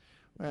minute.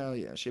 Well,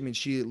 yeah.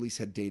 She at least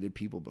had dated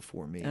people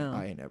before me. Oh.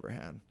 I never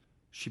had.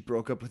 She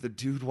broke up with a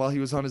dude while he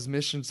was on his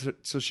mission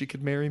so she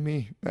could marry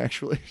me,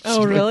 actually.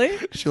 Oh, really?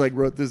 She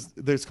wrote this,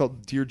 it's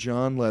called Dear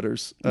John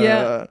letters.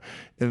 Yeah.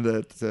 And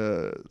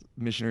that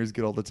missionaries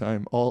get all the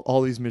time.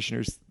 All these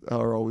missionaries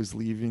are always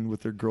leaving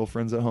with their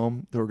girlfriends at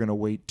home. They were going to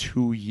wait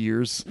 2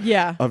 years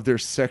of their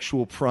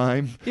sexual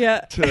prime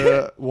and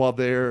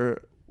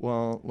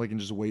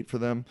just wait for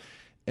them.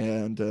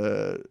 And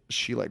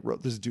she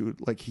wrote this dude,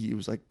 he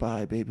was like,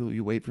 bye, baby, will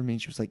you wait for me?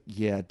 And she was like,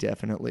 yeah,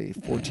 definitely.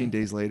 14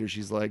 days later,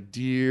 she's like,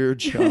 Dear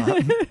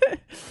John.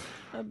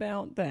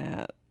 About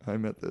that. I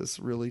met this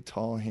really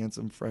tall,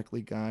 handsome,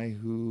 freckly guy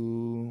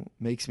who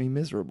makes me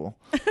miserable.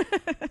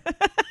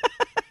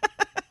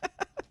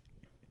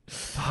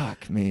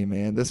 Fuck me,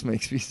 man. This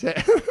makes me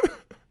sad.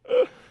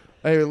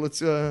 Hey,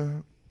 let's.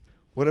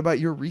 What about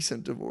your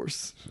recent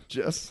divorce,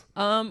 Jess?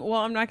 Well,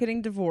 I'm not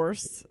getting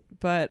divorced,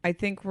 but I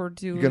think we're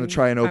doing. You're gonna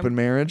try an open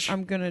marriage?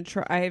 I'm gonna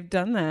try. I have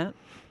done that.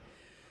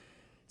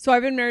 So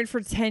I've been married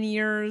for 10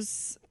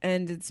 years,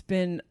 and it's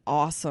been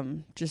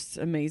awesome. Just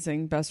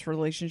amazing. Best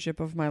relationship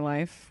of my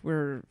life.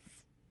 We're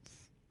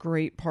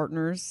great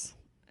partners,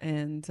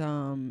 and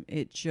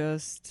it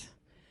just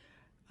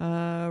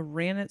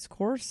ran its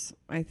course,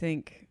 I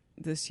think,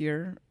 this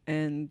year.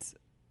 And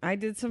I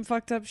did some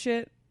fucked up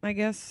shit, I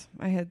guess.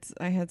 I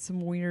had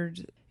some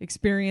weird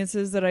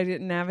experiences that I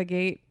didn't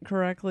navigate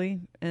correctly,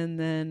 and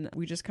then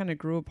we just kind of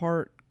grew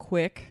apart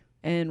quick.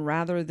 And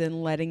rather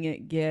than letting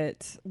it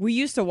get... We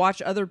used to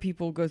watch other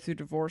people go through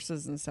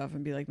divorces and stuff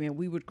and be like, man,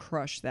 we would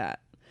crush that.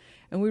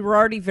 And we were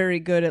already very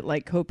good at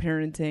like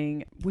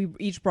co-parenting. We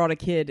each brought a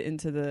kid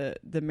into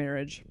the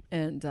marriage,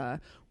 and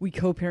we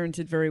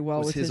co-parented very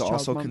well with his child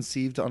also mom.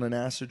 conceived on an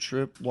acid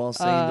trip while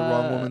saying the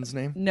wrong woman's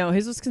name? No,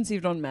 his was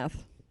conceived on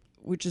meth,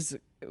 which is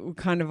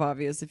kind of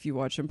obvious if you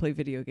watch him play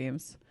video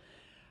games.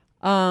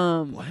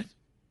 What?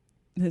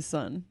 His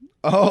son.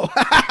 Oh,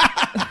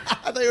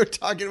 I thought you were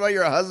talking about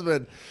your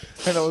husband.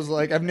 And I was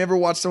like, I've never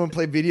watched someone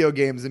play video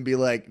games and be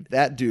like,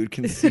 that dude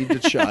conceived a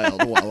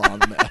child while on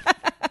meth.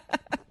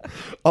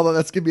 Although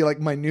that's going to be like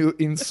my new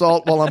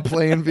insult while I'm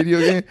playing video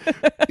game.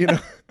 You know?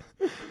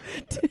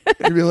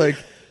 And be like,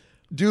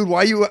 dude,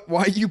 why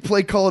you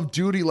play Call of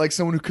Duty like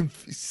someone who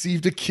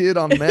conceived a kid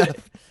on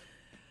meth?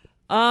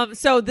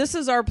 So this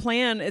is our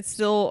plan. It's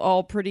still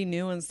all pretty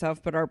new and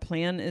stuff, but our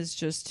plan is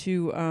just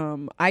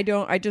to, I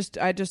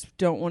just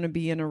don't want to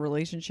be in a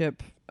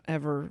relationship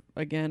ever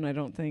again. I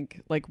don't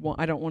think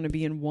I don't want to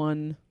be in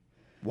one.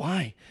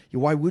 Why?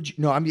 Why would you?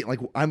 No, I mean, like,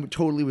 I'm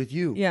totally with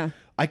you. Yeah.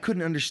 I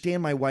couldn't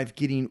understand my wife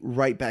getting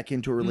right back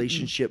into a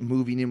relationship,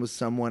 moving in with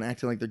someone,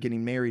 acting like they're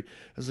getting married.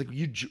 I was like,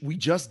 we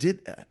just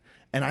did that.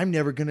 And I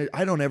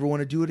don't ever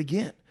want to do it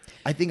again.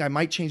 I think I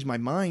might change my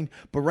mind.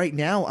 But right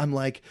now I'm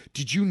like,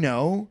 did you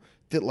know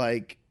that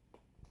like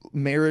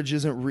marriage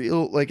isn't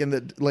real? Like, and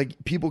that like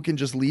people can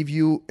just leave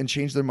you and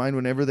change their mind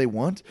whenever they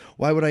want.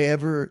 Why would I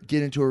ever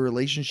get into a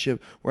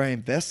relationship where I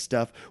invest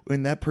stuff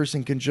when that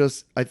person can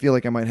just, I feel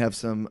like I might have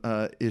some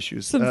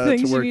issues. Some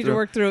things you need to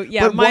work through.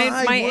 Yeah. But my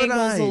why would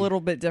angle's a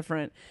little bit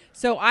different.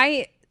 So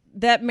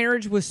that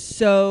marriage was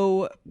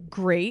so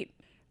great.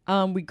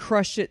 We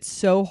crushed it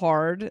so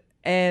hard,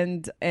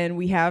 and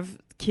we have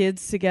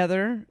kids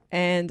together,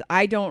 and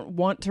I don't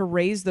want to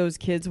raise those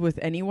kids with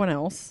anyone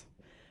else.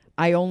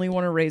 I only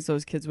want to raise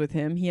those kids with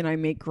him. He and I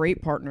make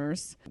great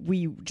partners.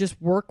 We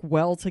just work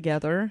well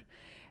together.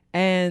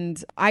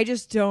 And I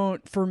just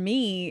don't, for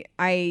me,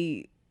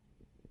 I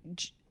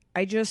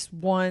just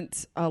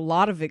want a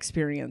lot of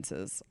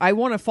experiences. I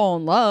want to fall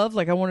in love.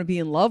 Like, I want to be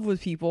in love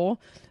with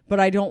people, but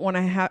I don't want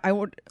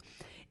to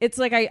it's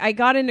like I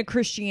got into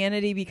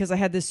Christianity because I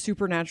had this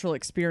supernatural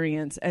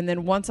experience. And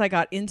then once I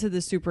got into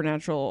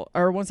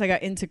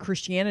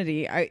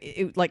Christianity,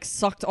 it like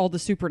sucked all the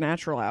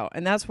supernatural out.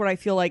 And that's what I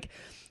feel like.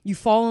 You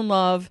fall in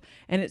love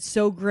and it's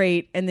so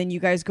great, and then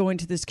you guys go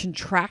into this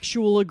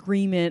contractual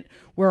agreement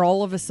where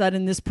all of a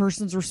sudden this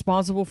person's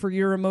responsible for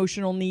your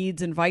emotional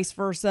needs and vice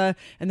versa,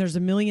 and there's a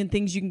million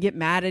things you can get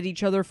mad at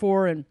each other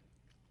for. And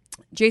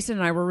Jason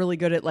and I were really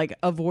good at like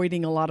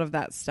avoiding a lot of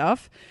that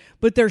stuff,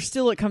 but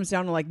it comes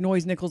down to like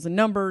noise, nickels, and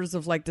numbers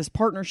of like this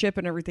partnership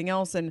and everything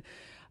else. And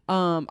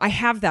I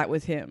have that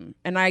with him,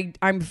 and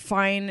I'm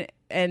fine.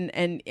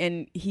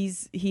 And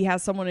he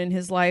has someone in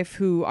his life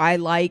who I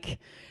like,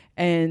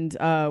 and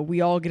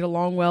we all get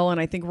along well, and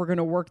I think we're going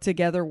to work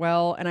together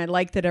well. And I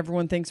like that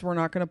everyone thinks we're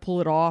not going to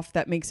pull it off.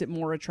 That makes it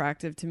more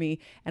attractive to me.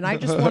 And I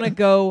just want to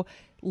go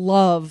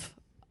love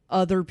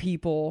other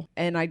people.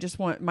 And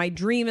my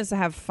dream is to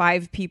have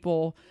 5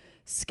 people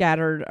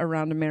scattered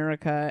around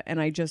America. And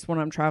when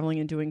I'm traveling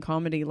and doing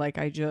comedy, like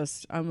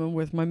I'm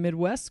with my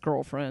Midwest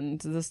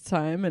girlfriend this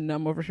time, and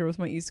I'm over here with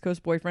my East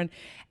Coast boyfriend,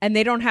 and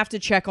they don't have to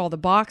check all the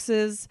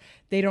boxes.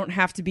 They don't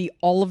have to be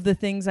all of the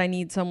things I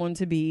need someone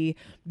to be,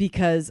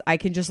 because I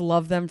can just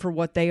love them for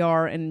what they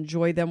are and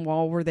enjoy them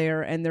while we're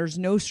there. And there's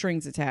no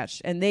strings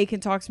attached, and they can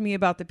talk to me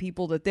about the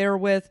people that they're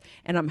with,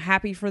 and I'm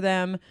happy for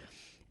them.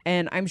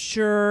 And I'm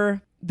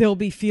sure there'll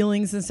be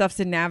feelings and stuff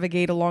to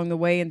navigate along the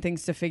way and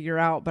things to figure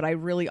out. But I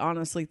really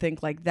honestly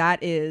think like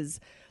that's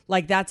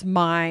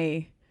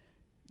my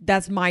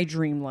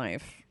dream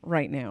life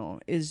right now,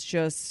 is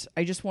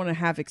I just want to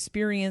have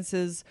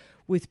experiences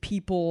with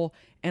people,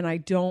 and I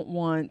don't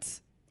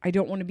want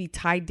to be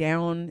tied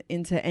down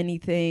into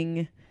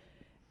anything.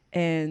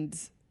 And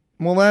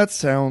well, that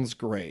sounds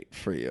great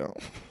for you.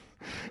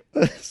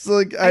 It's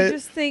like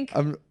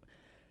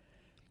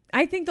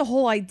I think the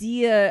whole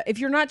idea, if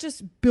you're not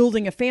just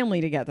building a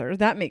family together,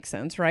 that makes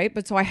sense, right?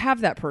 But so I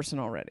have that person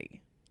already.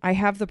 I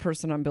have the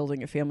person I'm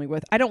building a family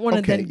with. I don't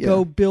want to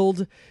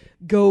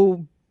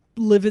go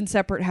live in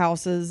separate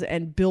houses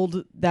and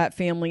build that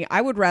family.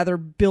 I would rather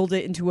build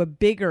it into a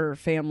bigger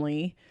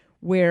family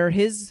where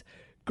his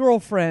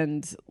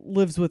girlfriend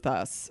lives with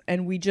us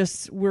and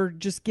we're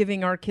just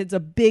giving our kids a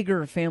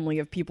bigger family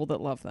of people that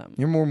love them.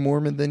 You're more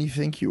Mormon than you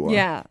think you are.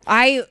 Yeah.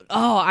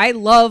 I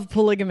love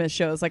polygamous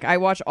shows. Like I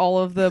watch all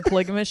of the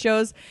polygamous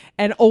shows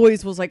and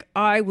always was like,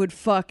 I would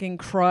fucking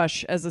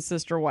crush as a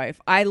sister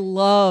wife. I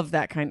love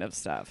that kind of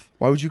stuff.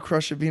 Why would you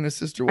crush at being a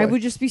sister wife? I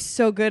would just be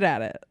so good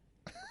at it.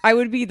 I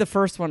would be the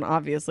first one,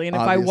 obviously. And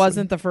if I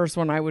wasn't the first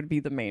one, I would be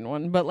the main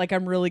one. But like,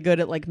 I'm really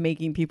good at like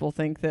making people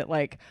think that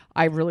like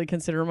I really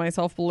consider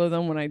myself below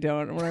them when I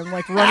don't. When I'm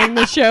like running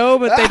the show,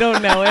 but they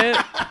don't know it.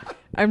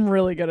 I'm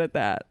really good at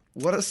that.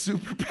 What a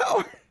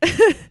superpower.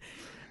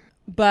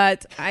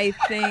 But I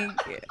think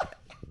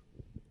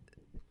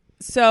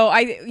so.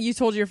 You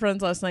told your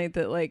friends last night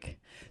that like.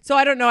 So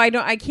I don't know.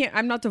 I can't.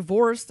 I'm not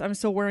divorced. I'm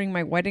still wearing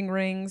my wedding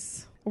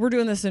rings. We're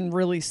doing this in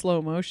really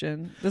slow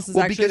motion. This is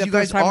actually the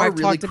first time I've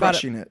talked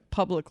about it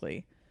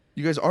publicly.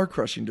 You guys are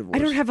crushing divorce. I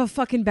don't have a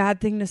fucking bad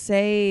thing to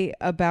say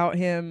about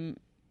him,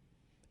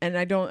 and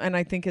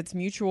I think it's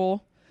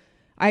mutual.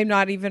 I'm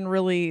not even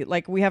really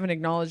like we haven't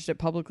acknowledged it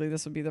publicly.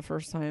 This will be the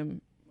first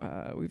time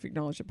we've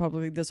acknowledged it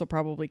publicly. This will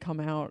probably come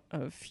out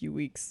a few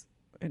weeks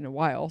in a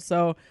while.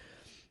 So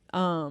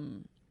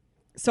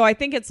I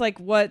think it's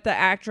like what the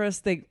actress,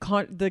 the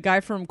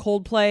guy from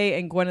Coldplay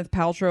and Gwyneth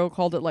Paltrow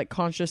called it, like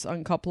conscious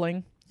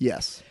uncoupling.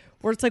 Yes.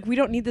 Where it's like, we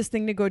don't need this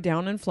thing to go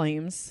down in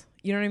flames.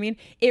 You know what I mean?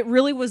 It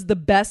really was the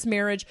best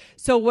marriage.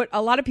 So what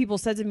a lot of people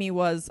said to me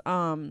was,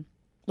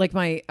 like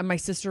my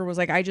sister was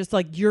like, I just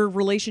like your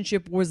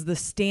relationship was the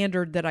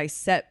standard that I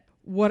set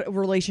what a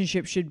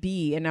relationship should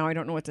be. And now I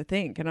don't know what to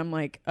think. And I'm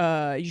like,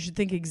 you should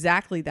think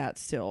exactly that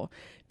still,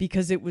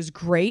 because it was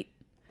great.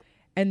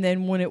 And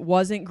then when it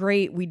wasn't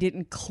great, we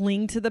didn't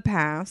cling to the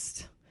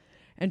past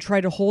and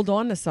try to hold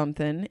on to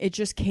something. It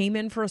just came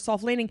in for a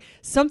soft landing.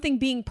 Something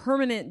being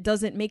permanent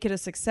doesn't make it a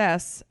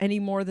success any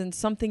more than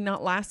something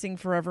not lasting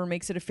forever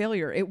makes it a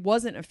failure. It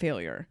wasn't a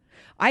failure.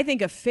 I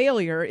think a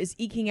failure is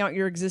eking out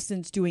your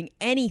existence doing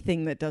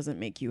anything that doesn't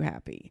make you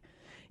happy.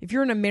 If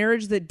you're in a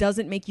marriage that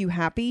doesn't make you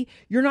happy,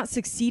 you're not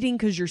succeeding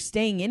because you're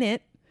staying in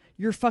it.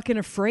 You're fucking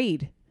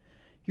afraid.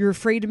 You're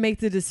afraid to make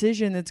the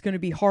decision that's going to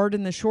be hard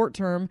in the short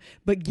term,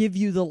 but give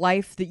you the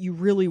life that you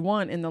really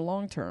want in the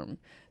long term.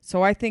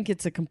 So I think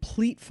it's a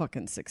complete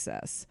fucking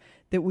success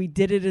that we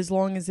did it as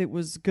long as it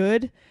was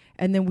good.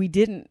 And then we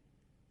didn't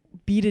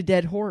beat a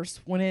dead horse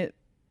when it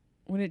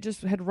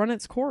just had run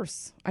its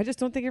course. I just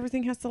don't think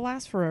everything has to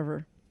last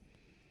forever.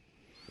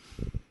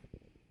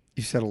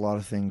 You said a lot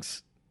of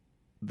things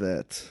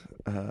that,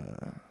 I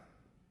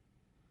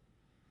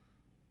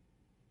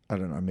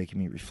don't know, are making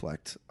me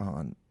reflect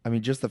on. I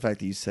mean, just the fact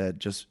that you said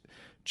just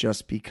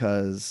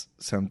because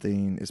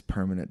something is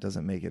permanent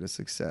doesn't make it a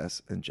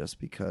success, and just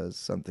because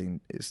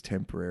something is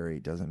temporary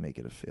doesn't make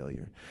it a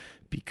failure.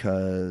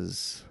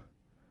 Because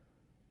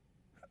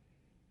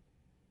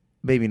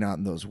maybe not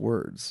in those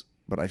words,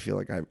 but I feel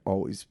like I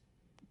always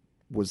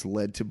was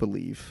led to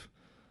believe,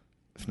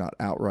 if not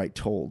outright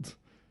told,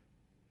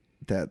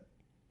 that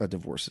a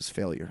divorce is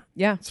failure.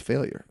 Yeah. It's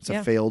failure. It's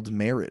a failed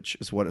marriage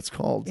is what it's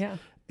called. Yeah.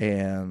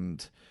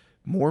 And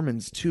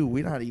Mormons too,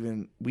 we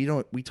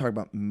talk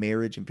about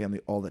marriage and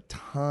family all the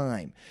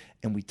time,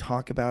 and we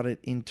talk about it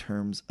in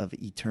terms of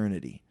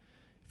eternity,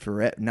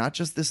 for not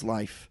just this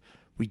life.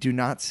 We do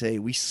not say,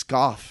 we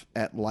scoff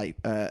at life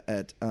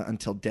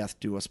until death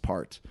do us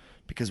part,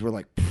 because we're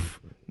like,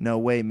 no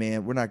way,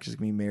 man, we're not just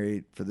gonna be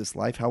married for this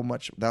life. How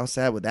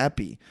sad would that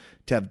be,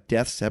 to have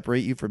death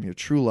separate you from your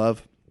true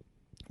love?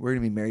 We're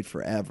gonna be married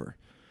forever.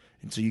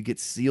 And so you get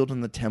sealed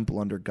in the temple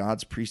under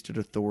God's priesthood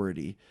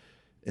authority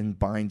and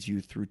binds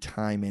you through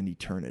time and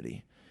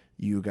eternity.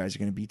 You guys are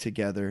going to be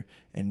together,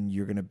 and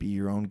you're going to be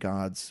your own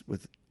gods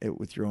with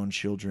your own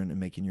children and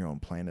making your own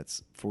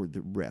planets for the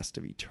rest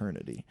of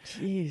eternity.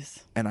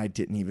 Jeez. And I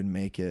didn't even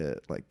make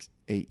it like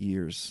 8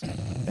 years,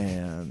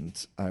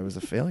 and I was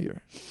a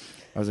failure.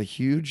 I was a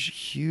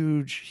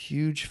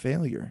huge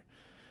failure.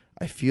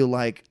 I feel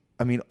like,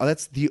 I mean,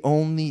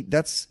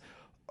 that's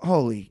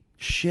holy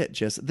shit,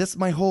 Jess. That's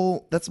my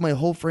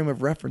whole frame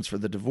of reference for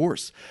the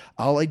divorce.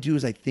 All I do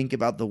is I think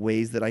about the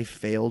ways that I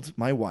failed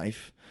my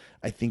wife.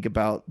 I think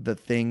about the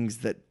things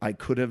that I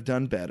could have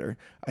done better.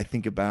 I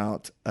think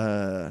about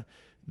the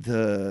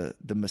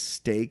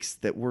mistakes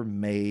that were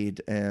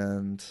made,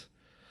 and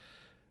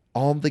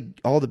all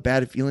the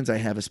bad feelings I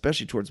have,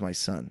 especially towards my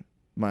son.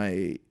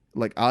 I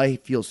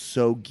feel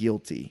so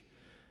guilty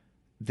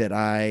that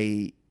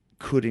I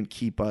couldn't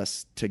keep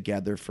us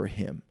together for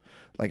him.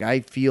 Like,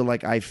 I feel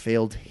like I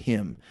failed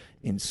him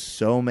in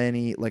so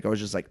many, like, I was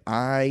just like,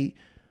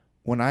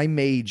 when I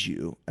made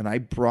you and I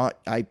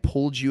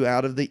pulled you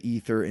out of the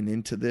ether and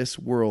into this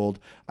world,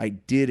 I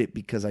did it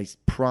because I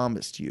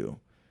promised you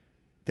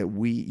that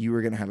you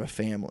were going to have a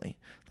family.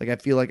 Like, I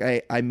feel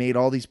like I made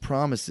all these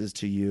promises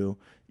to you.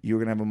 You were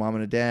going to have a mom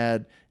and a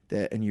dad,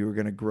 and you were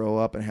going to grow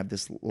up and have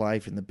this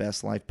life and the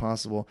best life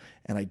possible,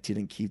 and I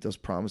didn't keep those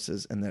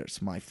promises, and that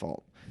it's my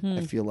fault.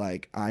 I feel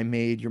like I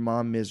made your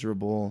mom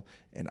miserable,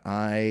 and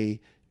I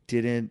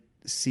didn't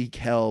seek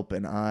help,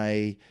 and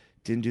I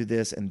didn't do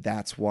this, and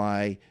that's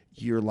why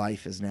your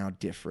life is now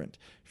different.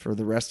 For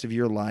the rest of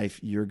your life,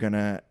 you're going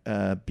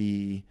to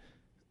be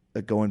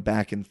going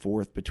back and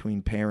forth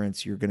between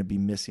parents. You're going to be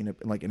missing it,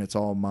 and it's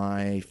all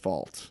my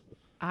fault.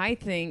 I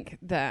think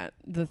that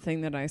the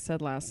thing that I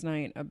said last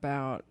night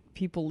about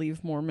people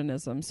leave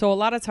Mormonism. So a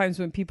lot of times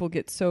when people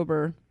get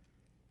sober,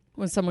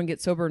 when someone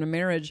gets sober in a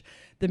marriage,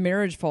 the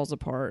marriage falls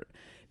apart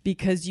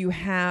because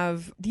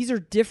these are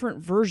different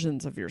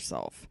versions of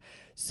yourself.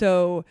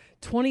 So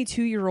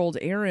 22-year-old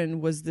Erin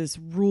was this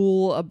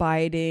rule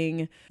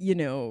abiding,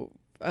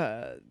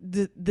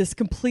 this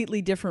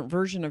completely different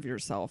version of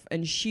yourself.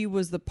 And she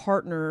was the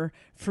partner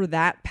for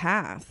that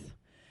path.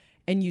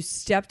 And you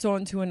stepped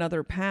onto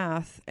another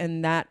path,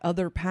 and that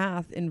other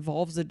path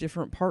involves a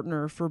different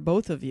partner for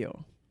both of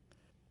you.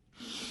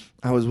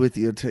 I was with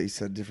you until you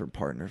said different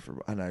partner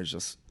and I was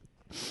just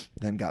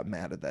then got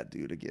mad at that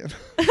dude again.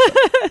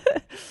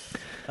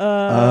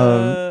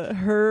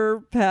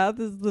 Her path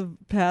is the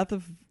path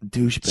of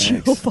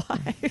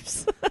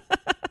douchebags.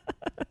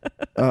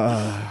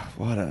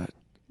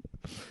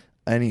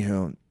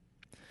 Anywho,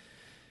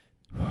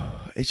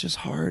 it's just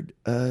hard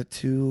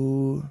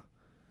to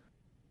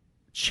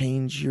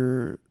change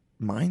your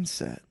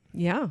mindset.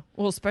 Yeah.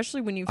 Well,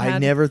 especially when I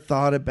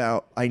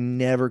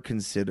never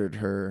considered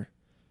her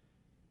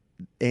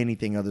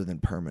anything other than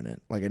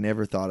permanent. Like I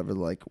never thought of her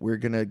like, we're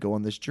going to go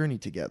on this journey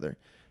together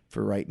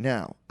for right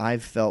now.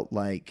 I've felt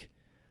like,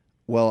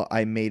 well,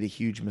 I made a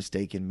huge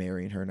mistake in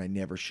marrying her and I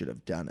never should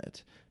have done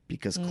it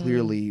because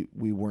clearly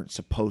we weren't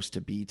supposed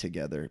to be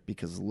together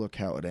because look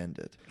how it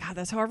ended. God,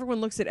 that's how everyone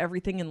looks at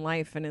everything in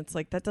life. And it's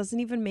like, that doesn't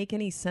even make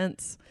any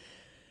sense.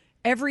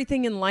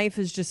 Everything in life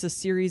is just a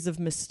series of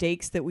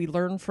mistakes that we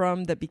learn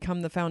from that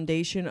become the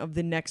foundation of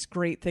the next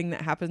great thing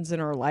that happens in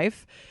our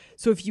life.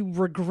 So if you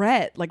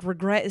regret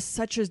is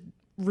such a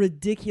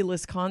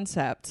ridiculous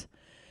concept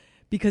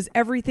because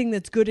everything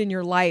that's good in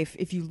your life,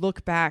 if you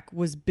look back,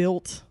 was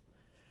built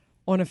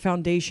on a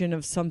foundation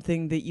of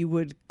something that you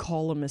would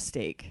call a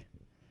mistake.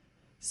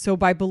 So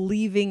by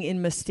believing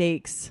in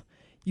mistakes,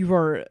 you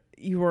are.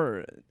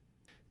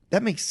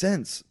 That makes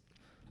sense.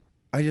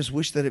 I just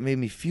wish that it made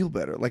me feel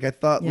better. Like I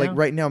thought, like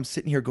right now I'm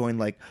sitting here going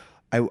like,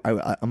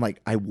 I'm like,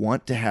 I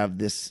want to have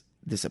this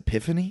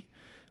epiphany.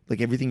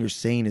 Like everything you're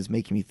saying is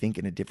making me think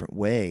in a different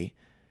way.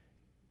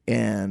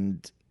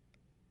 And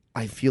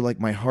I feel like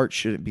my heart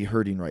shouldn't be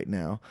hurting right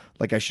now.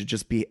 Like I should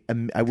just be,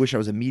 I wish I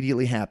was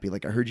immediately happy.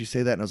 Like I heard you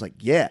say that and I was like,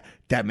 yeah,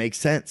 that makes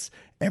sense.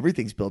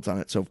 Everything's built on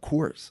it. So of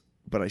course,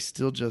 but I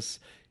still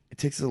it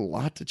takes a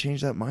lot to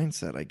change that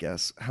mindset, I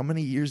guess. How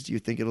many years do you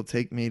think it'll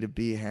take me to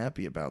be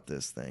happy about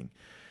this thing?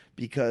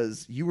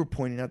 Because you were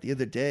pointing out the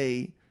other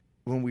day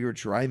when we were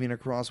driving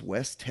across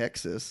West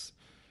Texas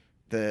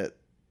that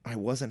I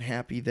wasn't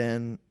happy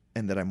then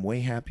and that I'm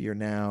way happier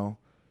now.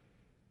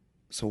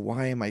 So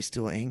why am I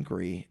still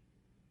angry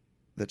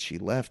that she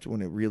left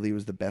when it really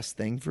was the best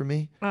thing for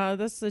me?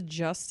 That's the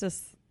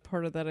justice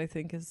part of that, I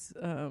think, is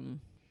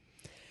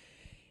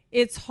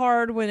it's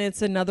hard when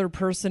it's another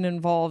person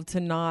involved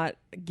to not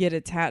get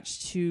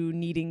attached to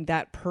needing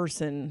that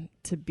person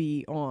to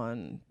be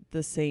on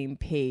the same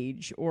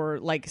page, or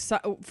like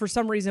for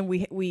some reason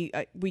we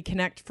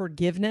connect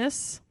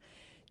forgiveness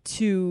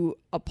to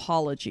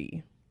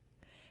apology,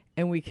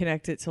 and we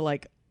connect it to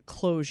like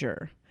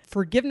closure.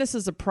 Forgiveness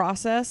is a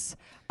process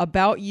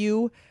about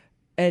you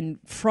and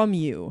from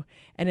you,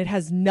 and it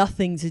has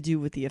nothing to do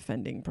with the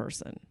offending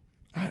person.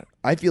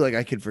 I feel like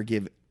I could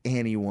forgive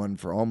anyone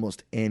for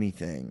almost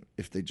anything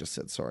if they just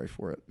said sorry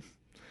for it.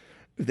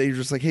 If they were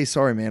just like, hey,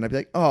 sorry, man, I'd be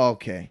like, oh,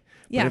 okay.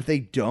 Yeah. But if they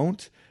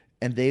don't,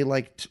 and they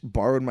like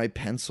borrowed my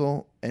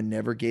pencil and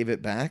never gave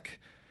it back,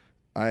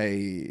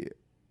 Well,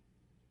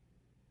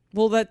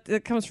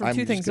 that comes from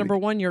two things. Number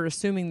one, you're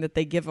assuming that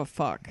they give a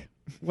fuck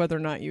whether or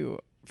not you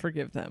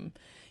forgive them.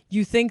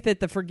 You think that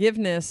the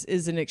forgiveness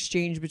is an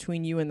exchange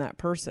between you and that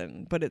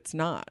person, but it's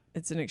not.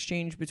 It's an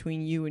exchange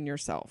between you and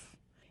yourself.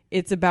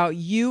 It's about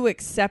you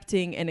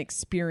accepting an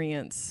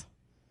experience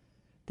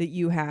that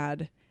you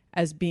had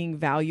as being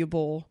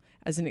valuable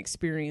as an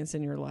experience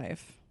in your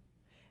life,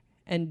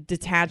 and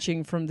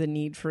detaching from the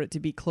need for it to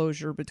be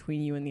closure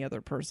between you and the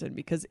other person,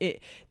 because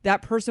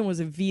that person was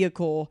a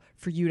vehicle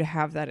for you to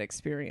have that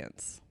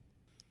experience.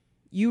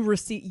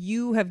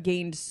 You have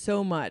gained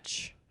so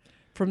much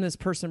from this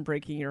person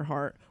breaking your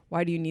heart.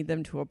 Why do you need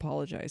them to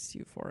apologize to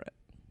you for it?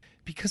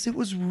 Because it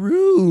was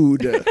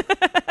rude.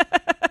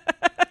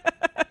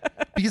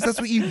 Because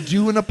that's what you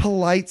do in a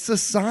polite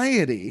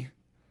society.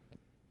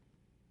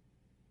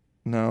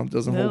 No, it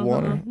doesn't hold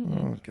water.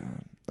 Oh,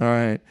 God. All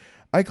right.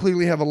 I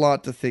clearly have a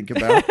lot to think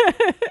about.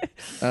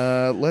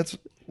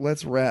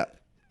 Let's wrap.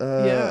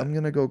 I'm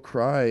going to go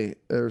cry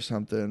or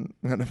something.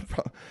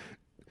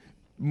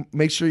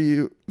 Make sure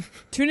you...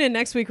 Tune in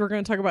next week. We're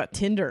going to talk about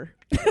Tinder.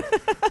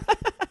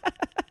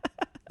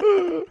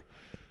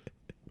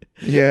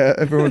 Yeah,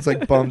 everyone's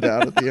like bummed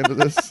out at the end of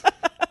this.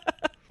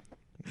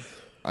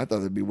 I thought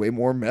there'd be way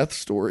more meth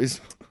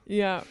stories.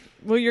 Yeah.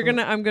 Well,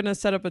 I'm gonna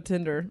set up a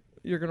Tinder.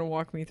 You're gonna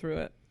walk me through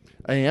it.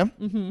 I am.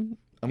 Mm-hmm.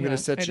 I'm gonna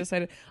set I you.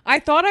 decided. I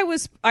thought I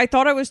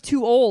was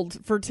too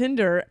old for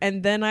Tinder,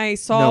 and then I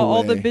saw No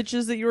all the way.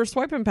 bitches that you were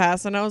swiping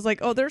past, and I was like,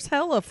 oh, there's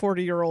hella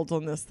 40-year-olds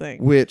on this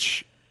thing.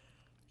 Which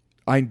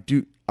I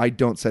do. I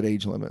don't set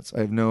age limits. I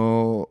have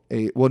no.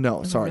 Well,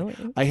 no. Sorry.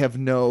 really? I have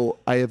no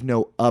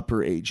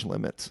upper age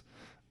limit.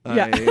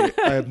 Yeah.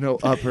 I have no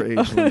upper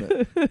age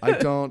limit. I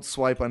don't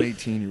swipe on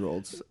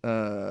 18-year-olds.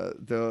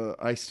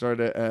 I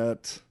started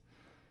at.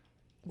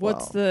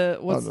 What's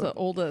wow. the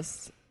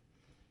oldest?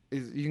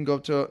 You can go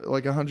up to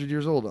like 100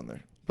 years old on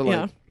there. But like,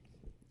 Yeah.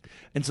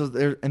 and so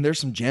there's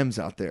some gems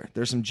out there.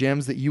 There's some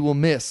gems that you will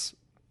miss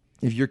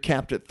if you're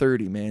capped at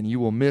 30, man.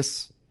 You will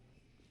miss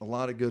a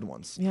lot of good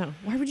ones. Yeah.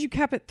 Why would you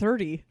cap at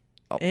 30?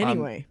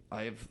 Anyway.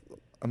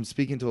 I'm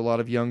speaking to a lot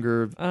of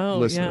younger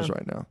listeners yeah.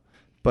 right now.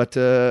 But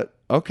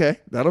okay,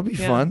 that'll be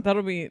fun.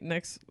 That'll be the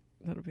next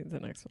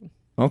one.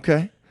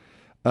 Okay.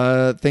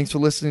 Thanks for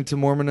listening to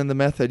Mormon and the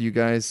Meth Head, you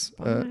guys.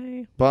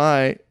 Bye.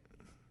 Bye.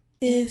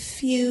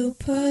 If you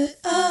put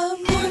a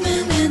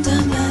Mormon and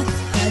a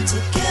meth head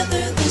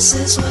together, this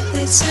is what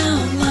they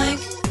sound like.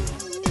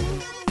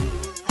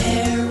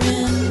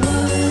 Aaron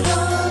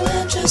Woodall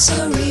and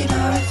Jessa Reed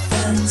are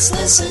friends.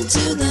 Listen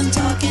to them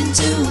talking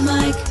to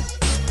Mike.